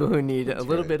right. for people who need That's a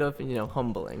little right. bit of,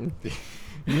 humbling.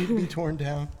 You need to be torn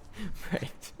down.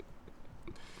 Right.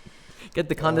 Get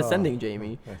the condescending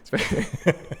Jamie. That's right.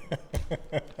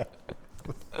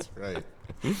 That's right.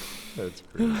 That's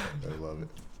great. I love it.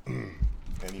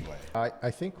 Anyway,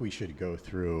 I think we should go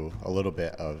through a little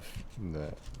bit of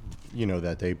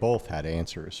that they both had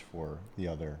answers for the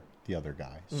other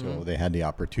guy. So they had the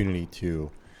opportunity to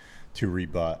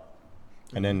rebut,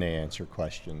 and then they answer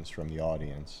questions from the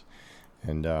audience.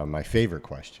 And my favorite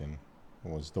question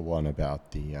was the one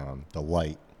about the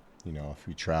light. If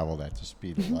we traveled at the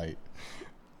speed of light.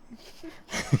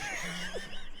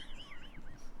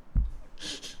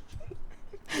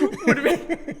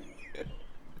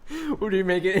 Would we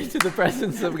make it into the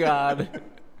presence of God?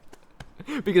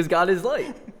 Because God is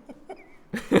light.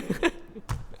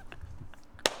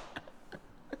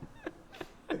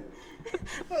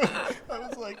 I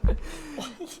was like,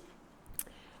 what?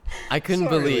 I couldn't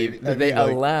believe that they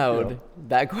allowed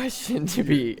that question to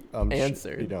be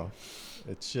answered.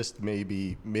 It's just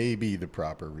maybe the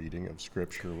proper reading of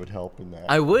Scripture would help in that.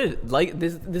 I would like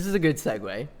this. This is a good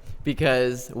segue,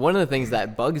 because one of the things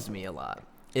that bugs me a lot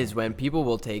is when people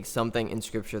will take something in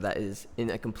Scripture that is in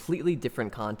a completely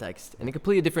different context and a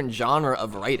completely different genre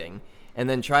of writing, and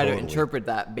then try to interpret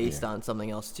that based on something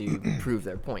else to prove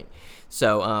their point.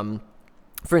 So,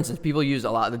 for instance, people use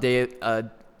a lot of the day.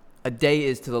 A day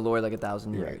is to the Lord like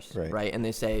 1,000 years, right? And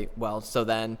they say, well, so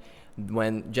then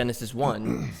when Genesis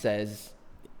 1 says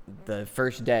the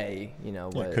first day,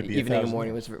 evening and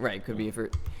morning was could be for.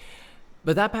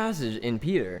 But that passage in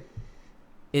Peter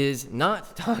is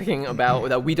not talking about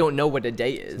that we don't know what a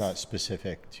day is. It's not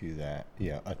specific to that,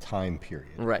 a time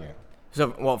period. Right. Yeah.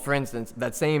 So, well, for instance,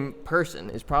 that same person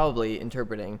is probably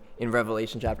interpreting in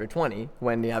Revelation chapter 20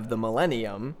 when you have the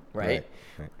millennium, right.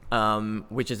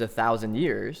 Which is 1,000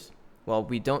 years. Well,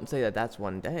 we don't say that that's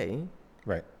one day.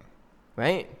 Right.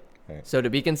 So to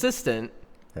be consistent.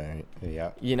 Right.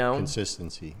 Yeah.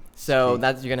 Consistency. So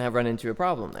that's, you're going to run into a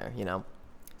problem there,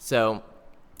 So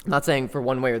I'm not saying for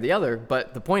one way or the other,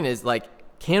 but the point is,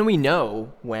 can we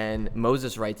know when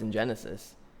Moses writes in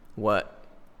Genesis what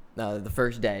the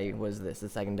first day was this, the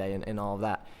second day, and all of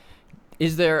that?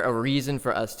 Is there a reason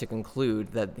for us to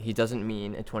conclude that he doesn't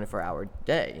mean a 24-hour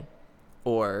day?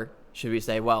 Or should we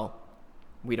say, well,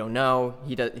 we don't know,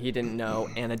 he didn't know,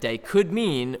 and a day could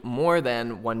mean more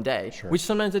than one day, which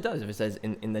sometimes it does if it says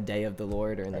in the day of the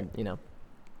Lord, or in the,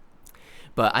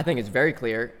 But I think it's very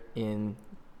clear in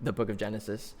the book of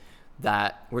Genesis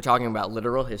that we're talking about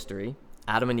literal history.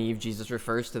 Adam and Eve, Jesus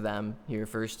refers to them. He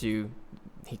refers to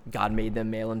God made them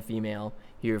male and female.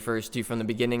 He refers to, from the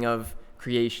beginning of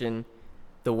creation,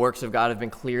 the works of God have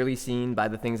been clearly seen by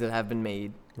the things that have been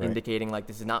made, indicating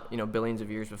this is not, billions of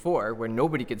years before, where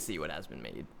nobody could see what has been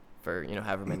made for,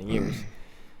 however many years.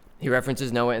 He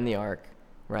references Noah and the ark,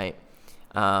 right?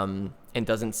 And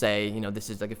doesn't say, this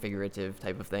is like a figurative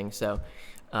type of thing. So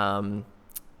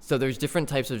there's different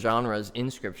types of genres in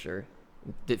Scripture,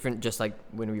 different, just like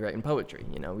when we write in poetry.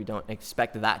 We don't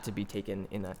expect that to be taken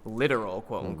in a literal,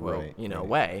 quote unquote,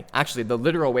 way. Actually, the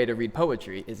literal way to read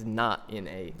poetry is not in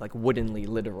a woodenly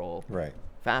literal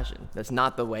fashion. That's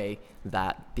not the way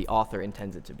that the author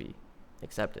intends it to be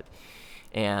accepted.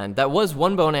 And that was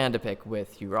one bone I had to pick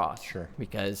with Hugh Ross. Sure.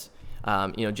 Because,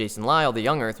 Jason Lyle, the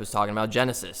Young Earth, was talking about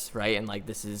Genesis, right? And like,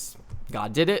 this is,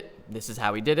 God did it, this is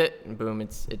how he did it, and boom,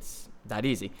 it's that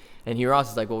easy. And Hugh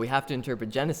Ross is like, well, we have to interpret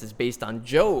Genesis based on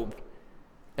Job.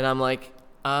 And I'm like,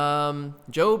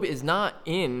 Job is not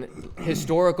in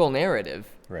historical narrative.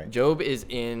 Right. Job is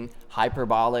in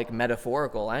hyperbolic,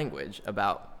 metaphorical language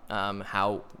about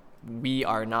how we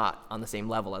are not on the same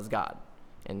level as God,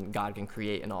 and God can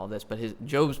create and all this. But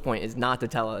Job's point is not to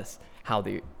tell us how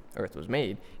the earth was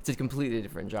made. It's a completely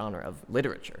different genre of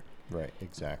literature. Right,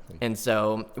 exactly. And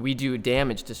so we do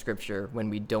damage to Scripture when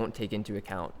we don't take into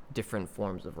account different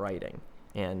forms of writing.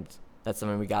 And that's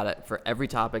something we got it for every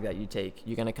topic that you take.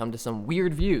 You're going to come to some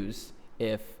weird views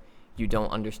if you don't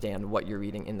understand what you're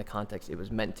reading in the context it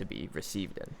was meant to be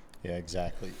received in. Yeah,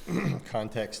 exactly.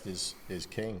 Context is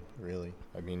king, really.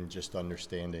 I mean, just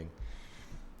understanding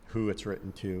who it's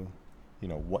written to,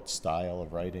 what style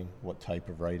of writing, what type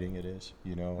of writing it is,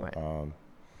 Right.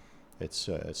 It's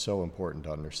so important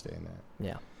to understand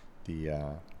that.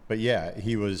 Yeah. But yeah,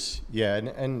 he was,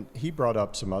 and he brought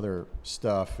up some other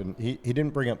stuff, and he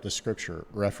didn't bring up the scripture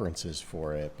references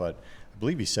for it, but I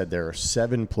believe he said there are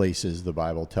 7 places the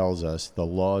Bible tells us the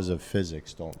laws of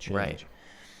physics don't change. Right.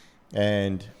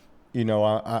 And,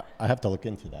 I have to look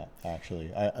into that,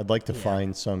 actually. I'd like to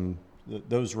find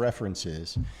those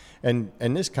references. And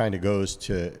this kind of goes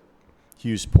to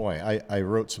Hugh's point. I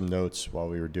wrote some notes while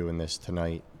we were doing this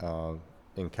tonight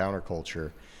in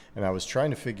Counterculture, and I was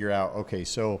trying to figure out, okay,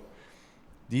 so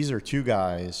these are 2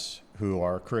 guys who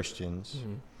are Christians,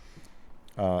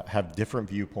 have different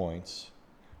viewpoints,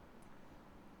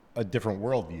 different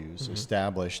worldviews,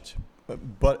 established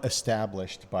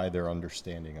by their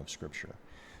understanding of Scripture.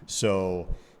 So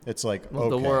it's like,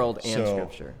 The world and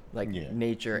Scripture, like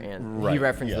nature and he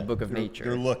referenced the book of nature.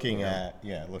 They're looking at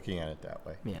it that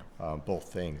way. Yeah.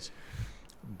 Both things.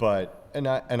 But and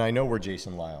I know where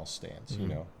Jason Lyle stands.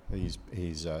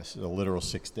 He's a literal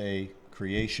 6-day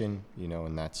creation.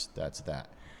 And that's that.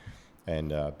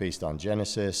 And based on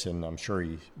Genesis, and I'm sure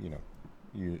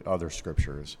other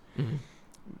scriptures.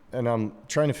 And I'm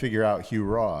trying to figure out Hugh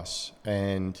Ross,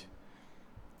 and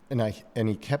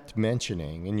he kept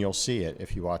mentioning, and you'll see it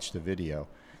if you watch the video,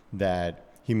 that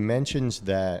he mentions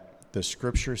that the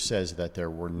scripture says that there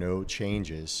were no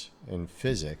changes in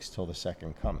physics till the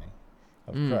second coming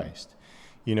of Christ.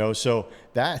 So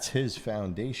that's his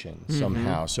foundation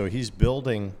somehow. So he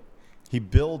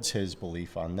builds his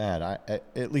belief on that.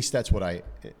 At least that's what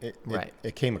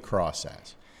it came across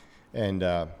as.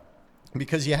 And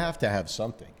because you have to have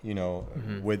something,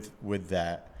 with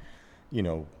that,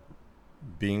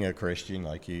 being a Christian,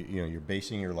 like you're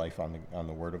basing your life on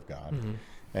the Word of God.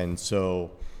 And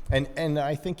so, and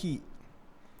I think he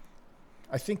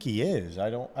is. I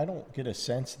don't get a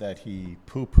sense that he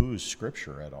poo-poos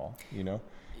Scripture at all,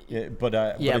 but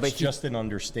it's just an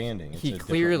understanding. It's a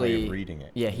different way of reading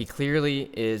it. Yeah, he clearly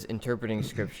is interpreting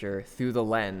Scripture through the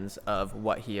lens of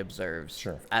what he observes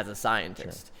as a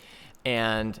scientist.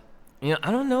 And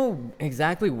I don't know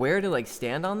exactly where to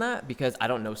stand on that, because I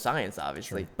don't know science,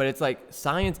 obviously. But it's like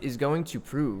science is going to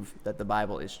prove that the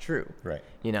Bible is true. Right.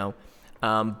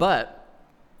 But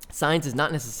science is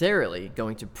not necessarily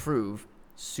going to prove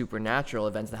supernatural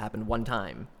events that happened one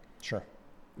time. Sure.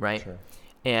 Right? Sure.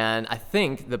 And I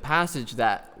think one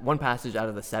passage out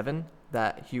of the 7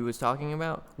 that Hugh was talking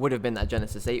about would have been that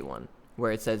Genesis 8 one,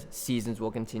 where it says seasons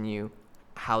will continue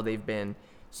how they've been.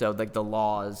 So the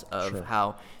laws of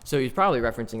how, so he's probably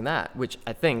referencing that, which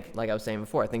I think, like I was saying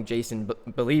before, I think Jason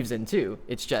believes in too.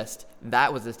 It's just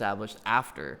that was established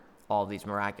after all these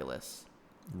miraculous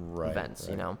events,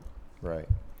 Right.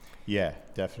 Yeah,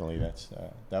 definitely.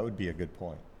 That would be a good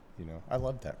point. I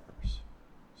love that verse.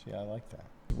 See, I like that.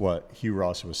 What Hugh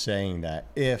Ross was saying, that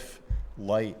if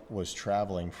light was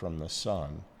traveling from the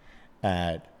sun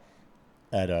at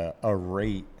a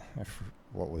rate,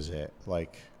 what was it?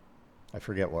 I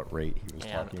forget what rate he was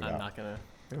talking about. I'm not going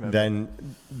to remember.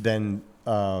 Then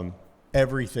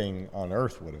everything on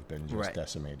Earth would have been just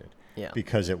decimated. Yeah.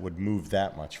 Because it would move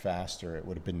that much faster. It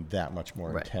would have been that much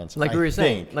more intense. Like we were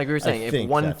saying, if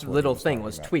one little thing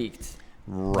was tweaked,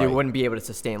 they wouldn't be able to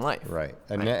sustain life. Right.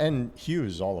 And Hugh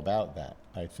is all about that,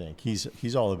 I think.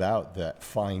 He's all about that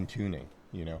fine tuning,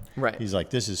 Right. He's like,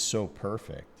 this is so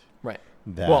perfect. Right.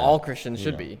 That, well, all Christians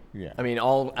should be. Yeah. I mean,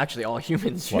 all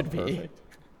humans should be. Perfect?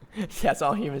 Yes,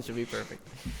 all humans should be perfect.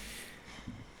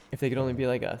 If they could only be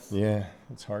like us. Yeah,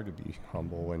 it's hard to be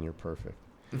humble when you're perfect.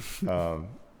 No.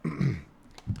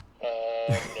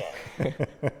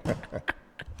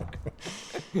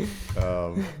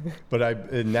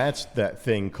 And that's that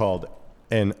thing called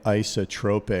an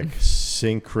isotropic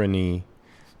synchrony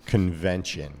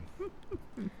convention,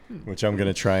 which I'm going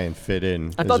to try and fit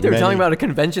in. I thought they were talking about a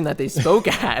convention that they spoke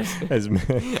at.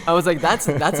 I was like, that's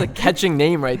a catching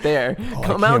name right there.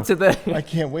 Come out to the. I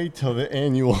can't wait till the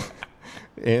annual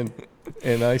and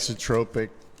isotropic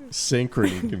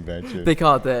synchrony convention. They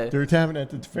call it They're having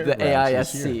it at the fairgrounds. The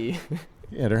AISC.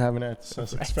 Yeah, they're having it at the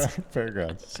Sussex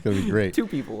Fairgrounds. It's going to be great. 2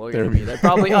 people are going to be there.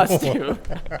 Probably us too.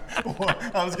 Well,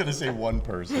 I was going to say 1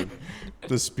 person.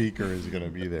 The speaker is going to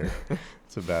be there.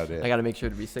 That's about it. I got to make sure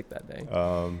to be sick that day.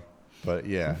 But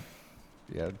yeah,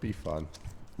 it'd be fun.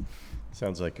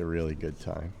 Sounds like a really good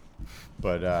time.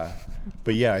 But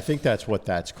yeah, I think that's what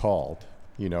that's called.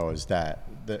 Is that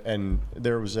and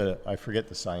there was I forget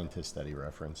the scientist that he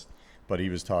referenced, but he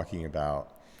was talking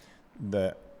about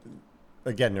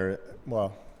again,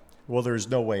 there's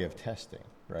no way of testing,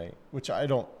 right? Which I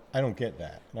don't get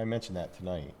that. And I mentioned that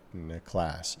tonight in the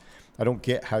class. I don't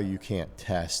get how you can't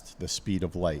test the speed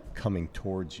of light coming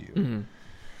towards you.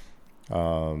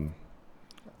 Mm-hmm.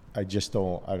 I just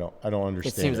don't. I don't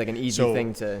understand. It seems like an easy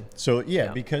thing to. So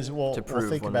yeah, because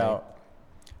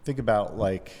think about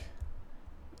like.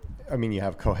 I mean, you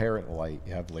have coherent light.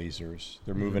 You have lasers.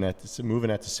 They're moving at the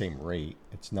same rate.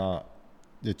 It's not.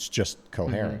 It's just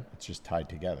coherent. Mm-hmm. It's just tied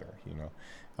together.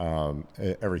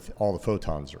 Everything. All the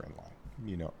photons are in line.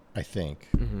 I think.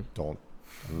 Mm-hmm.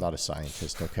 I'm not a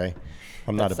scientist. Okay.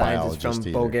 I'm not a biologist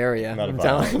from Bulgaria. I'm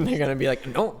telling them, they're gonna be like,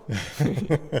 no.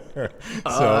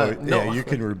 So no. Yeah, you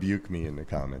can rebuke me in the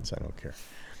comments. I don't care.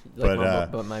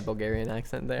 Like my Bulgarian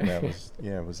accent there.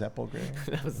 Was that Bulgarian?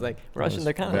 That was like Russian.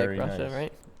 They're kind of like Russia, nice.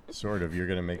 Right? Sort of. You're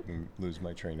going to make me lose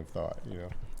my train of thought,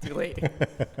 Too late.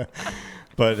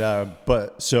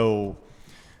 But so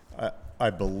I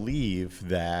believe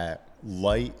that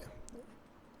light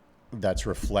that's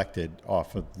reflected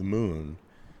off of the moon,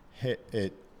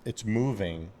 it's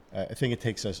moving. I think it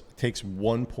takes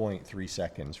 1.3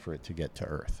 seconds for it to get to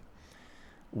Earth.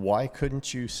 Why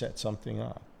couldn't you set something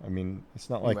up? I mean, it's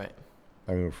not like, right.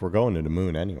 I mean, if we're going to the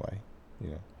moon anyway,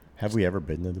 have we ever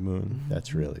been to the moon?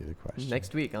 That's really the question.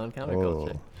 Next week on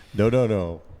Counterculture.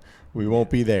 No. We won't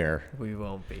be there. We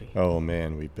won't be. Oh,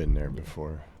 man, we've been there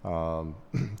before.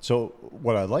 So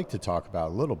what I'd like to talk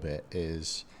about a little bit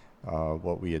is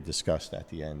what we had discussed at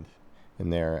the end in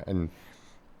there. And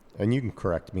you can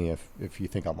correct me if you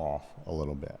think I'm off a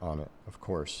little bit on it. Of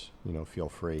course, feel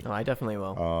free. Oh, I definitely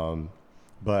will.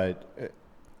 But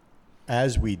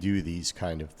as we do these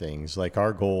kind of things, like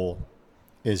our goal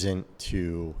isn't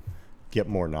to get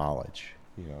more knowledge,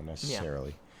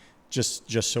 necessarily,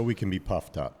 just so we can be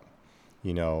puffed up.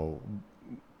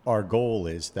 Our goal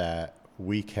is that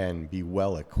we can be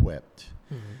well equipped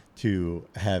to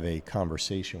have a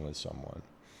conversation with someone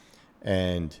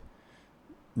and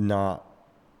not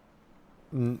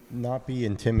be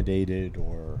intimidated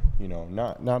or,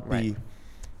 not be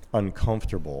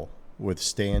uncomfortable with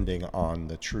standing on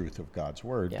the truth of God's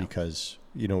word because,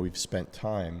 we've spent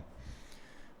time.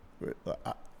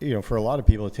 For a lot of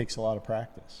people, it takes a lot of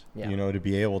practice, to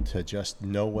be able to just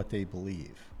know what they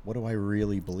believe. What do I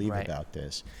really believe about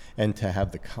this? And to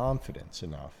have the confidence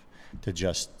enough to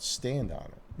just stand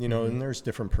on it, and there's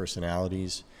different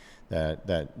personalities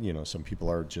that, some people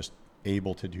are just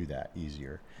able to do that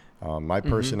easier. My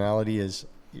personality is,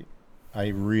 I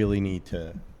really need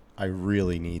to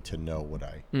know what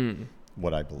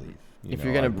I believe. If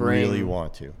you're going to really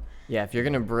want to. Yeah, if you're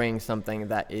going to bring something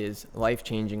that is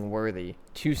life-changing worthy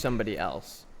to somebody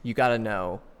else, you got to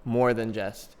know more than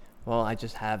just, well, I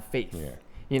just have faith,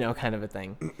 kind of a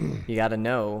thing. You got to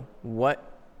know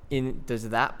what does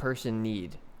that person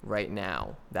need right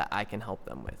now that I can help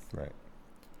them with. Right.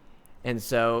 And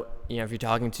so, if you're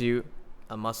talking to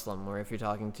a Muslim or if you're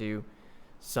talking to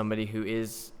somebody who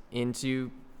is into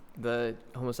the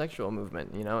homosexual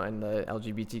movement, and the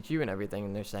LGBTQ and everything,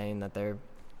 and they're saying that they're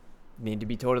need to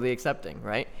be totally accepting,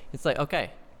 right? It's like,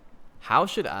 okay, how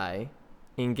should I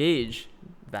engage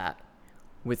that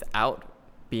without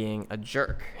being a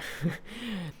jerk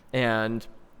and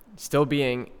still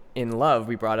being in love?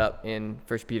 We brought up in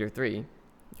 1 Peter 3,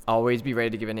 always be ready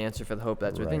to give an answer for the hope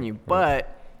that's within you,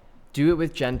 but do it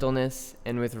with gentleness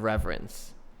and with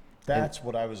reverence. That's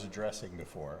what I was addressing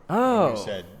before. Oh. When you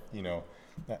said,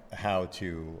 how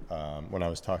to, when I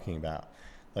was talking about,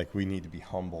 like, we need to be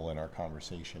humble in our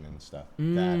conversation and stuff.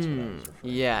 That's what I was referring to.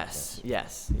 Yes.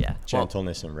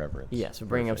 Gentleness and reverence. Yes,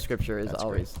 bringing up scripture is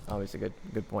always a good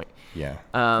point. Yeah.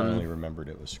 Finally remembered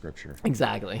it was scripture.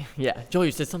 Exactly. Yeah. Joel,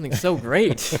 you said something so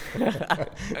great.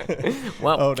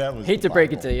 Well, that was hate to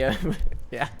break it to you.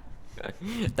 Yeah.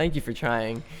 Thank you for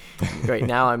trying. Great.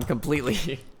 Now I'm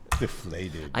completely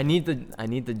deflated. I need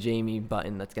the Jamie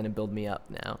button that's gonna build me up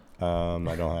now.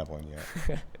 I don't have one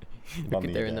yet. Look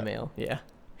at there in the mail. Yeah.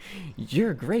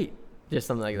 You're great. Just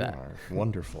something like that. You are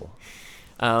wonderful.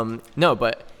 No,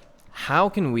 but how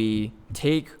can we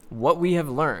take what we have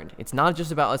learned? It's not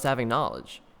just about us having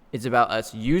knowledge. It's about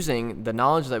us using the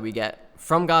knowledge that we get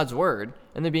from God's word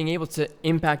and then being able to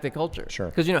impact the culture. Sure.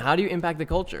 Because, how do you impact the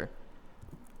culture?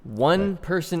 One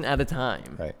person at a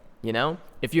time. Right.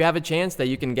 If you have a chance that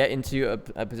you can get into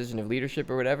a position of leadership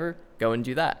or whatever, go and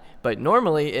do that. But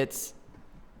normally it's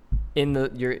in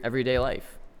your everyday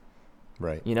life.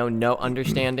 Right.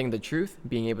 Understanding the truth,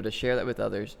 being able to share that with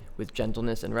others with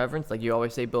gentleness and reverence. Like you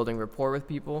always say, building rapport with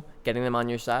people, getting them on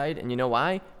your side. And you know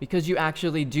why? Because you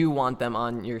actually do want them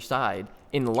on your side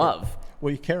in love.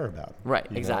 Well, you care about them. Right,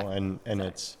 exactly. And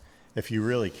it's, if you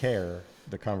really care,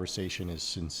 the conversation is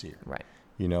sincere. Right.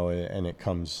 And it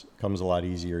comes a lot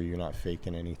easier. You're not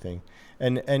faking anything.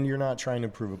 And you're not trying to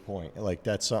prove a point. Like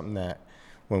that's something that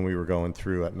when we were going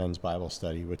through at men's Bible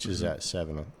study, which is at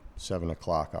 7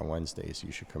 o'clock on Wednesdays,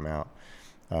 you should come out.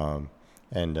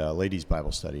 And ladies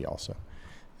Bible study also.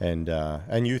 And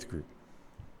youth group.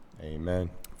 Amen.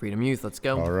 Freedom Youth, let's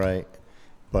go. All right.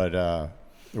 But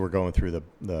we're going through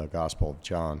the Gospel of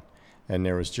John. And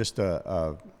there was just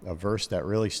a verse that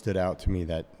really stood out to me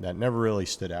that never really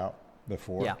stood out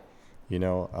before. Yeah.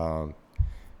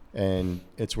 And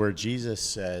it's where Jesus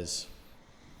says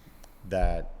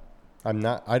that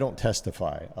I don't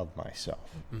testify of myself.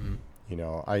 Mm-hmm.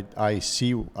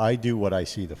 I do what I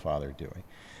see the Father doing.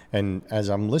 And as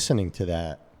I'm listening to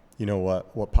that,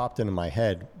 what popped into my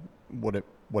head, what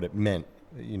it meant,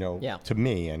 to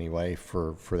me anyway,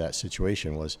 for that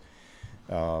situation was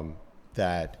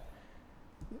that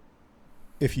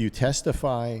if you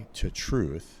testify to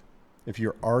truth, if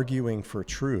you're arguing for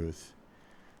truth,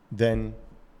 then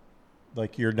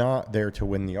you're not there to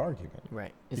win the argument.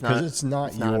 Right. It's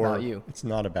not about you. It's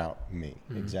not about me.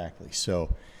 Mm-hmm. Exactly.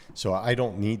 So I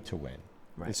don't need to win.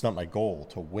 Right. It's not my goal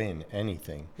to win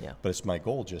anything. Yeah. But it's my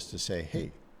goal just to say,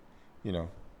 hey,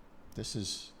 this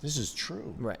is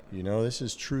true. Right. This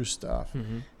is true stuff.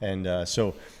 Mm-hmm. And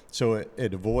so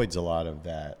it avoids a lot of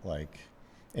that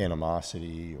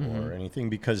animosity or anything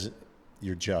because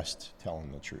you're just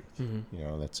telling the truth.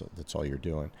 Mm-hmm. That's all you're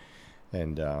doing.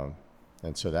 And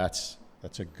so that's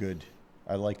a good.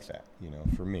 I like that.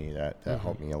 For me that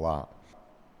helped me a lot.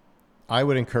 I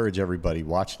would encourage everybody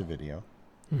watch the video.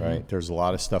 Mm-hmm. Right, there's a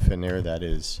lot of stuff in there that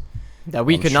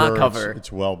we could not cover.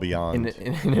 It's well beyond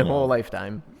in a whole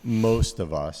lifetime. Most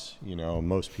of us,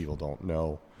 most people don't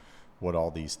know what all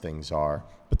these things are,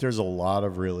 but there's a lot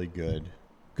of really good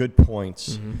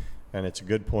points, and it's a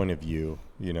good point of view,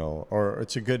 or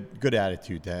it's a good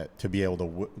attitude to be able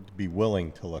to be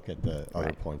willing to look at the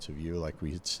other points of view, like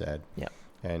we had said. Yeah,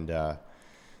 and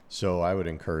so I would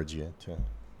encourage you to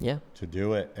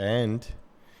do it, and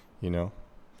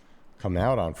come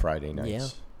out on Friday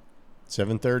nights,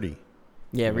 7:30.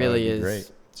 Yeah, it really is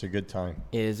great. It's a good time.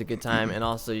 It is a good time, and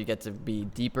also you get to be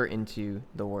deeper into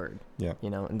the Word. Yeah,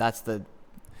 and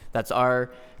that's our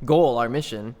goal. Our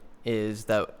mission is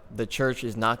that the church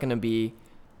is not going to be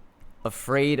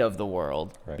afraid of the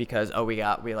world because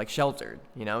we're like sheltered.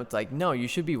 It's like, no, you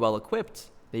should be well equipped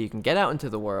that you can get out into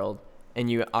the world and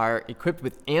you are equipped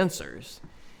with answers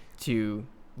to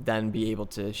then be able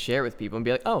to share with people and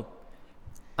be like, oh,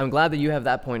 I'm glad that you have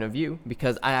that point of view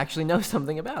because I actually know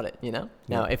something about it,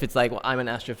 Now, if it's like, well, I'm an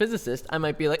astrophysicist, I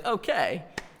might be like, okay,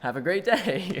 have a great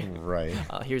day. Right.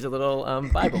 Here's a little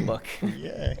Bible book.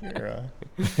 Yeah.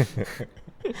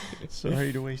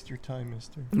 Sorry to waste your time,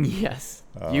 mister. Yes.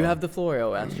 You have the floor,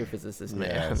 astrophysicist man.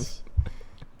 Yes.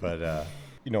 But,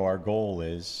 our goal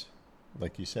is,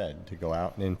 like you said, to go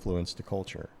out and influence the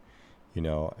culture,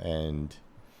 and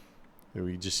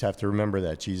we just have to remember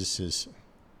that Jesus is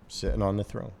sitting on the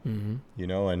throne,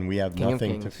 and we have King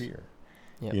nothing to fear,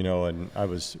 and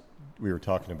we were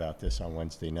talking about this on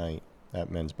Wednesday night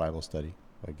at men's Bible study,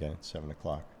 again, 7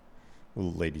 o'clock,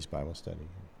 ladies Bible study.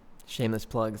 Shameless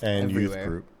plugs and everywhere. Youth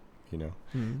group,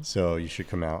 so you should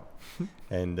come out.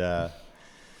 And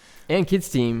kids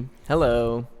team.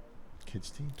 Hello.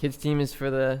 Kids team is for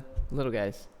the little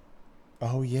guys.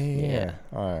 Oh, yeah.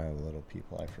 Little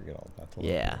people. I forget all about the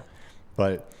little people.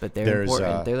 But they're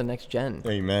important. They're the next gen.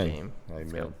 Amen.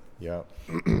 Amen. Yeah.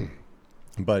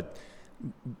 But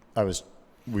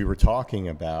we were talking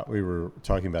about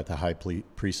the high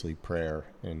priestly prayer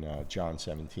in John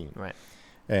 17. Right.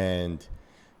 And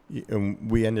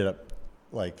we ended up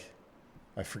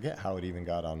I forget how it even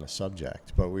got on the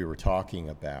subject, but we were talking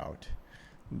about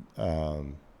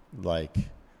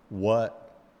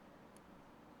what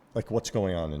like what's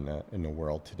going on in the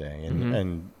world today,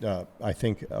 and I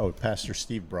think Pastor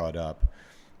Steve brought up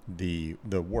the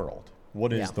world.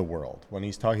 What is the world? When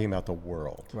he's talking about the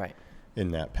world, right,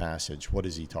 in that passage, what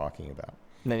is he talking about?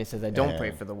 And then he says, "I don't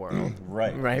pray for the world."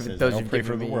 Right. Right. He says, Those I don't you've pray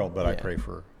for given the me. world, but I Yeah. pray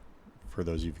for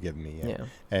those you've given me. Yeah.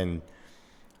 And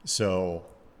so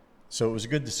it was a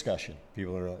good discussion.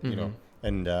 People are, you know,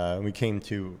 and we came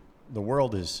to the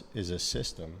world is a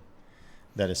system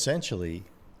that essentially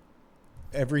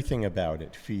everything about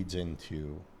it feeds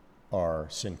into our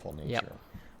sinful nature, Yep.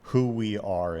 who we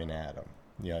are in Adam.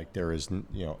 Yeah, like there is,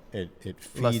 you know, it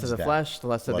feeds Lust of the that. flesh, the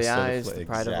lust of the eyes, the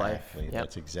pride of life. Exactly. Yep.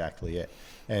 That's exactly it.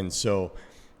 And so,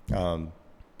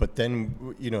 but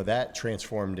then, you know, that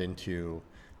transformed into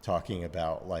talking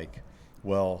about like,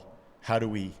 well, how do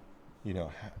we, you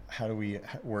know,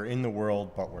 we're in the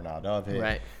world, but we're not of it.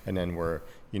 Right. And then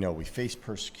we face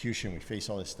persecution, we face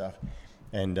all this stuff,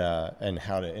 and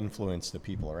how to influence the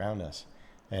people around us.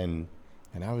 And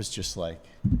I was just like,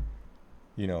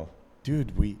 you know,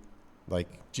 dude, like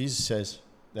Jesus says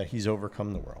that he's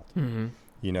overcome the world. Mm-hmm.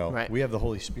 You know, Right. we have the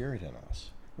Holy Spirit in us.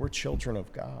 We're children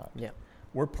of God. Yeah.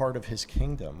 We're part of his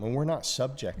kingdom, and we're not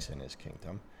subjects in his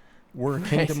kingdom. We're a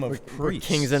kingdom of priests. We're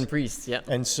kings and priests. Yeah.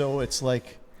 And so it's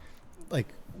like,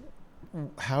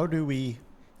 how do we,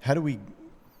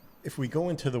 if we go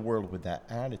into the world with that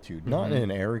attitude, not in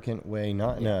an arrogant way,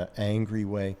 not in an angry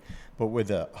way, but with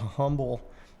a humble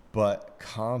but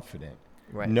confident,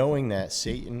 Right. knowing that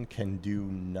Satan can do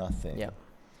nothing. Yeah.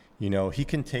 You know, he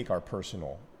can take our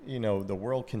personal, you know, the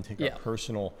world can take Yeah. our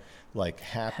personal like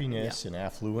happiness and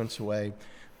affluence away,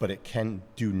 but it can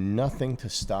do nothing to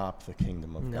stop the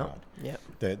kingdom of No. God. Yep.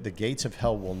 The gates of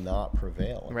hell will not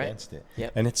prevail Right. against it.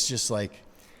 Yep. And it's just like,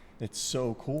 it's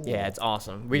so cool. Yeah, it's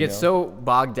awesome. We You get know? so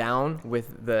bogged down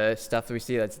with the stuff that we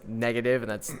see that's negative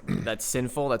and that's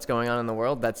sinful that's going on in the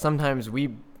world that sometimes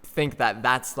we think that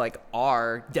that's like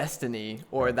our destiny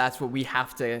or Right. that's what we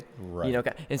have to, Right. you know,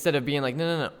 instead of being like,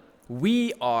 no.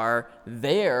 We are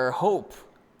their hope.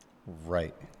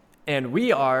 Right. And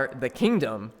we are the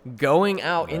kingdom going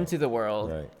out Right. into the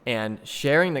world Right. and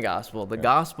sharing the gospel. The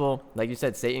gospel, like you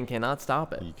said, Satan cannot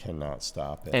stop it. You cannot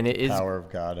stop it. And it the is- power of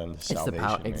God unto the salvation.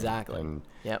 power- man. exactly. And,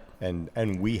 Yep.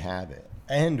 and we have it.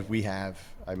 And we have,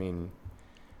 I mean,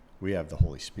 we have the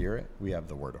Holy Spirit. We have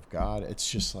the Word of God. It's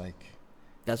just like,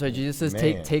 That's why Jesus says,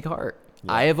 Man. take heart.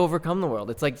 Yeah. I have overcome the world.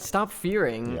 It's like stop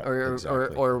fearing Yeah, or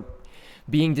exactly.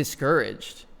 being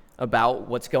discouraged about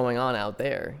what's going on out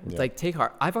there. It's Yeah. like take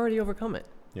heart. I've already overcome it.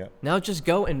 yeah. Now just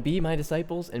go and be my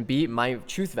disciples and be my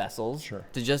truth vessels Sure.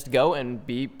 to just go and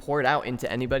be poured out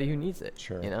into anybody who needs it.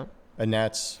 Sure. You know? And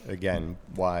that's, again,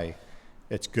 why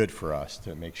it's good for us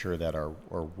to make sure that our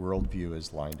worldview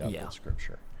is lined up Yeah. with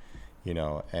Scripture, you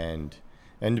know, and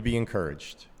to be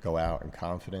encouraged. Go out in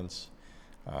confidence,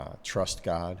 trust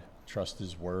God, trust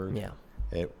His Word. Yeah.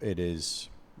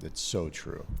 It's so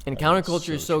true. And It's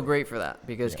counterculture is so true. great for that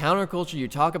because Yeah. counterculture, you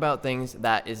talk about things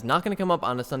that is not going to come up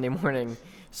on a Sunday morning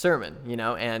sermon, you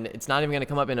know, and it's not even going to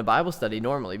come up in a Bible study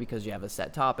normally because you have a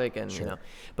set topic and, you know,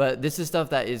 but this is stuff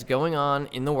that is going on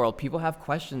in the world. People have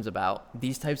questions about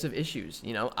these types of issues.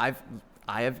 You know, I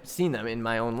have seen them in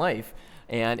my own life.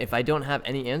 And if I don't have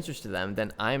any answers to them,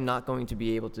 then I'm not going to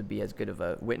be able to be as good of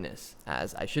a witness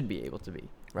as I should be able to be.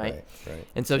 Right.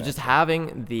 And so just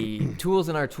having the tools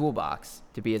in our toolbox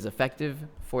to be as effective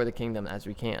for the kingdom as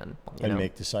we can. You And know?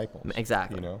 make disciples.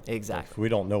 Exactly. You know? Exactly. If we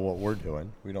don't know what we're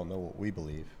doing, we don't know what we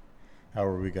believe, how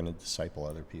are we going to disciple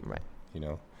other people? Right. You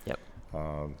know? Yep.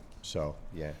 So,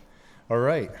 yeah. All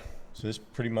right. So this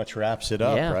pretty much wraps it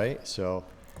up, Yeah. right? So,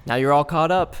 Now you're all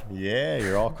caught up. yeah,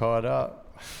 you're all caught up.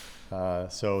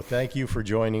 So thank you for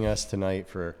joining us tonight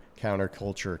for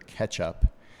Counterculture Catch Up.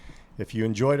 If you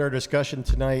enjoyed our discussion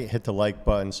tonight, hit the like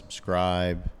button,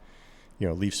 subscribe, you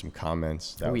know, leave some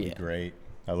comments. That would be great.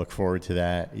 I look forward to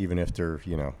that, even if they're,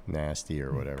 you know, nasty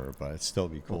or whatever, but it'd still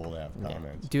be cool to have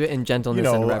comments. Do it in gentleness You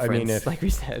know, and I mean, reference, like we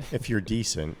said. If you're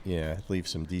decent, yeah, leave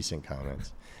some decent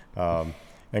comments.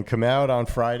 And come out on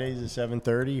Fridays at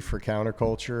 7:30 for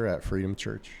Counterculture at Freedom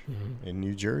Church in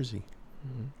New Jersey.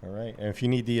 All right. And if you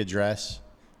need the address,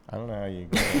 I don't know how you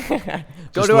go. Go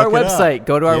Just to our look it up. website.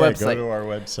 Go to our Yeah, website. Go to our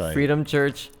website.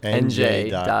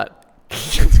 freedomchurchnj.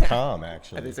 It's com,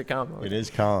 actually. Is it com? It is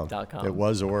com. .com. It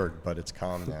was org, but it's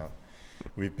com now.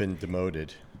 We've been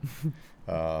demoted.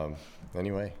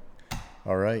 Anyway.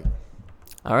 All right.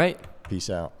 All right. Peace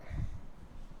out.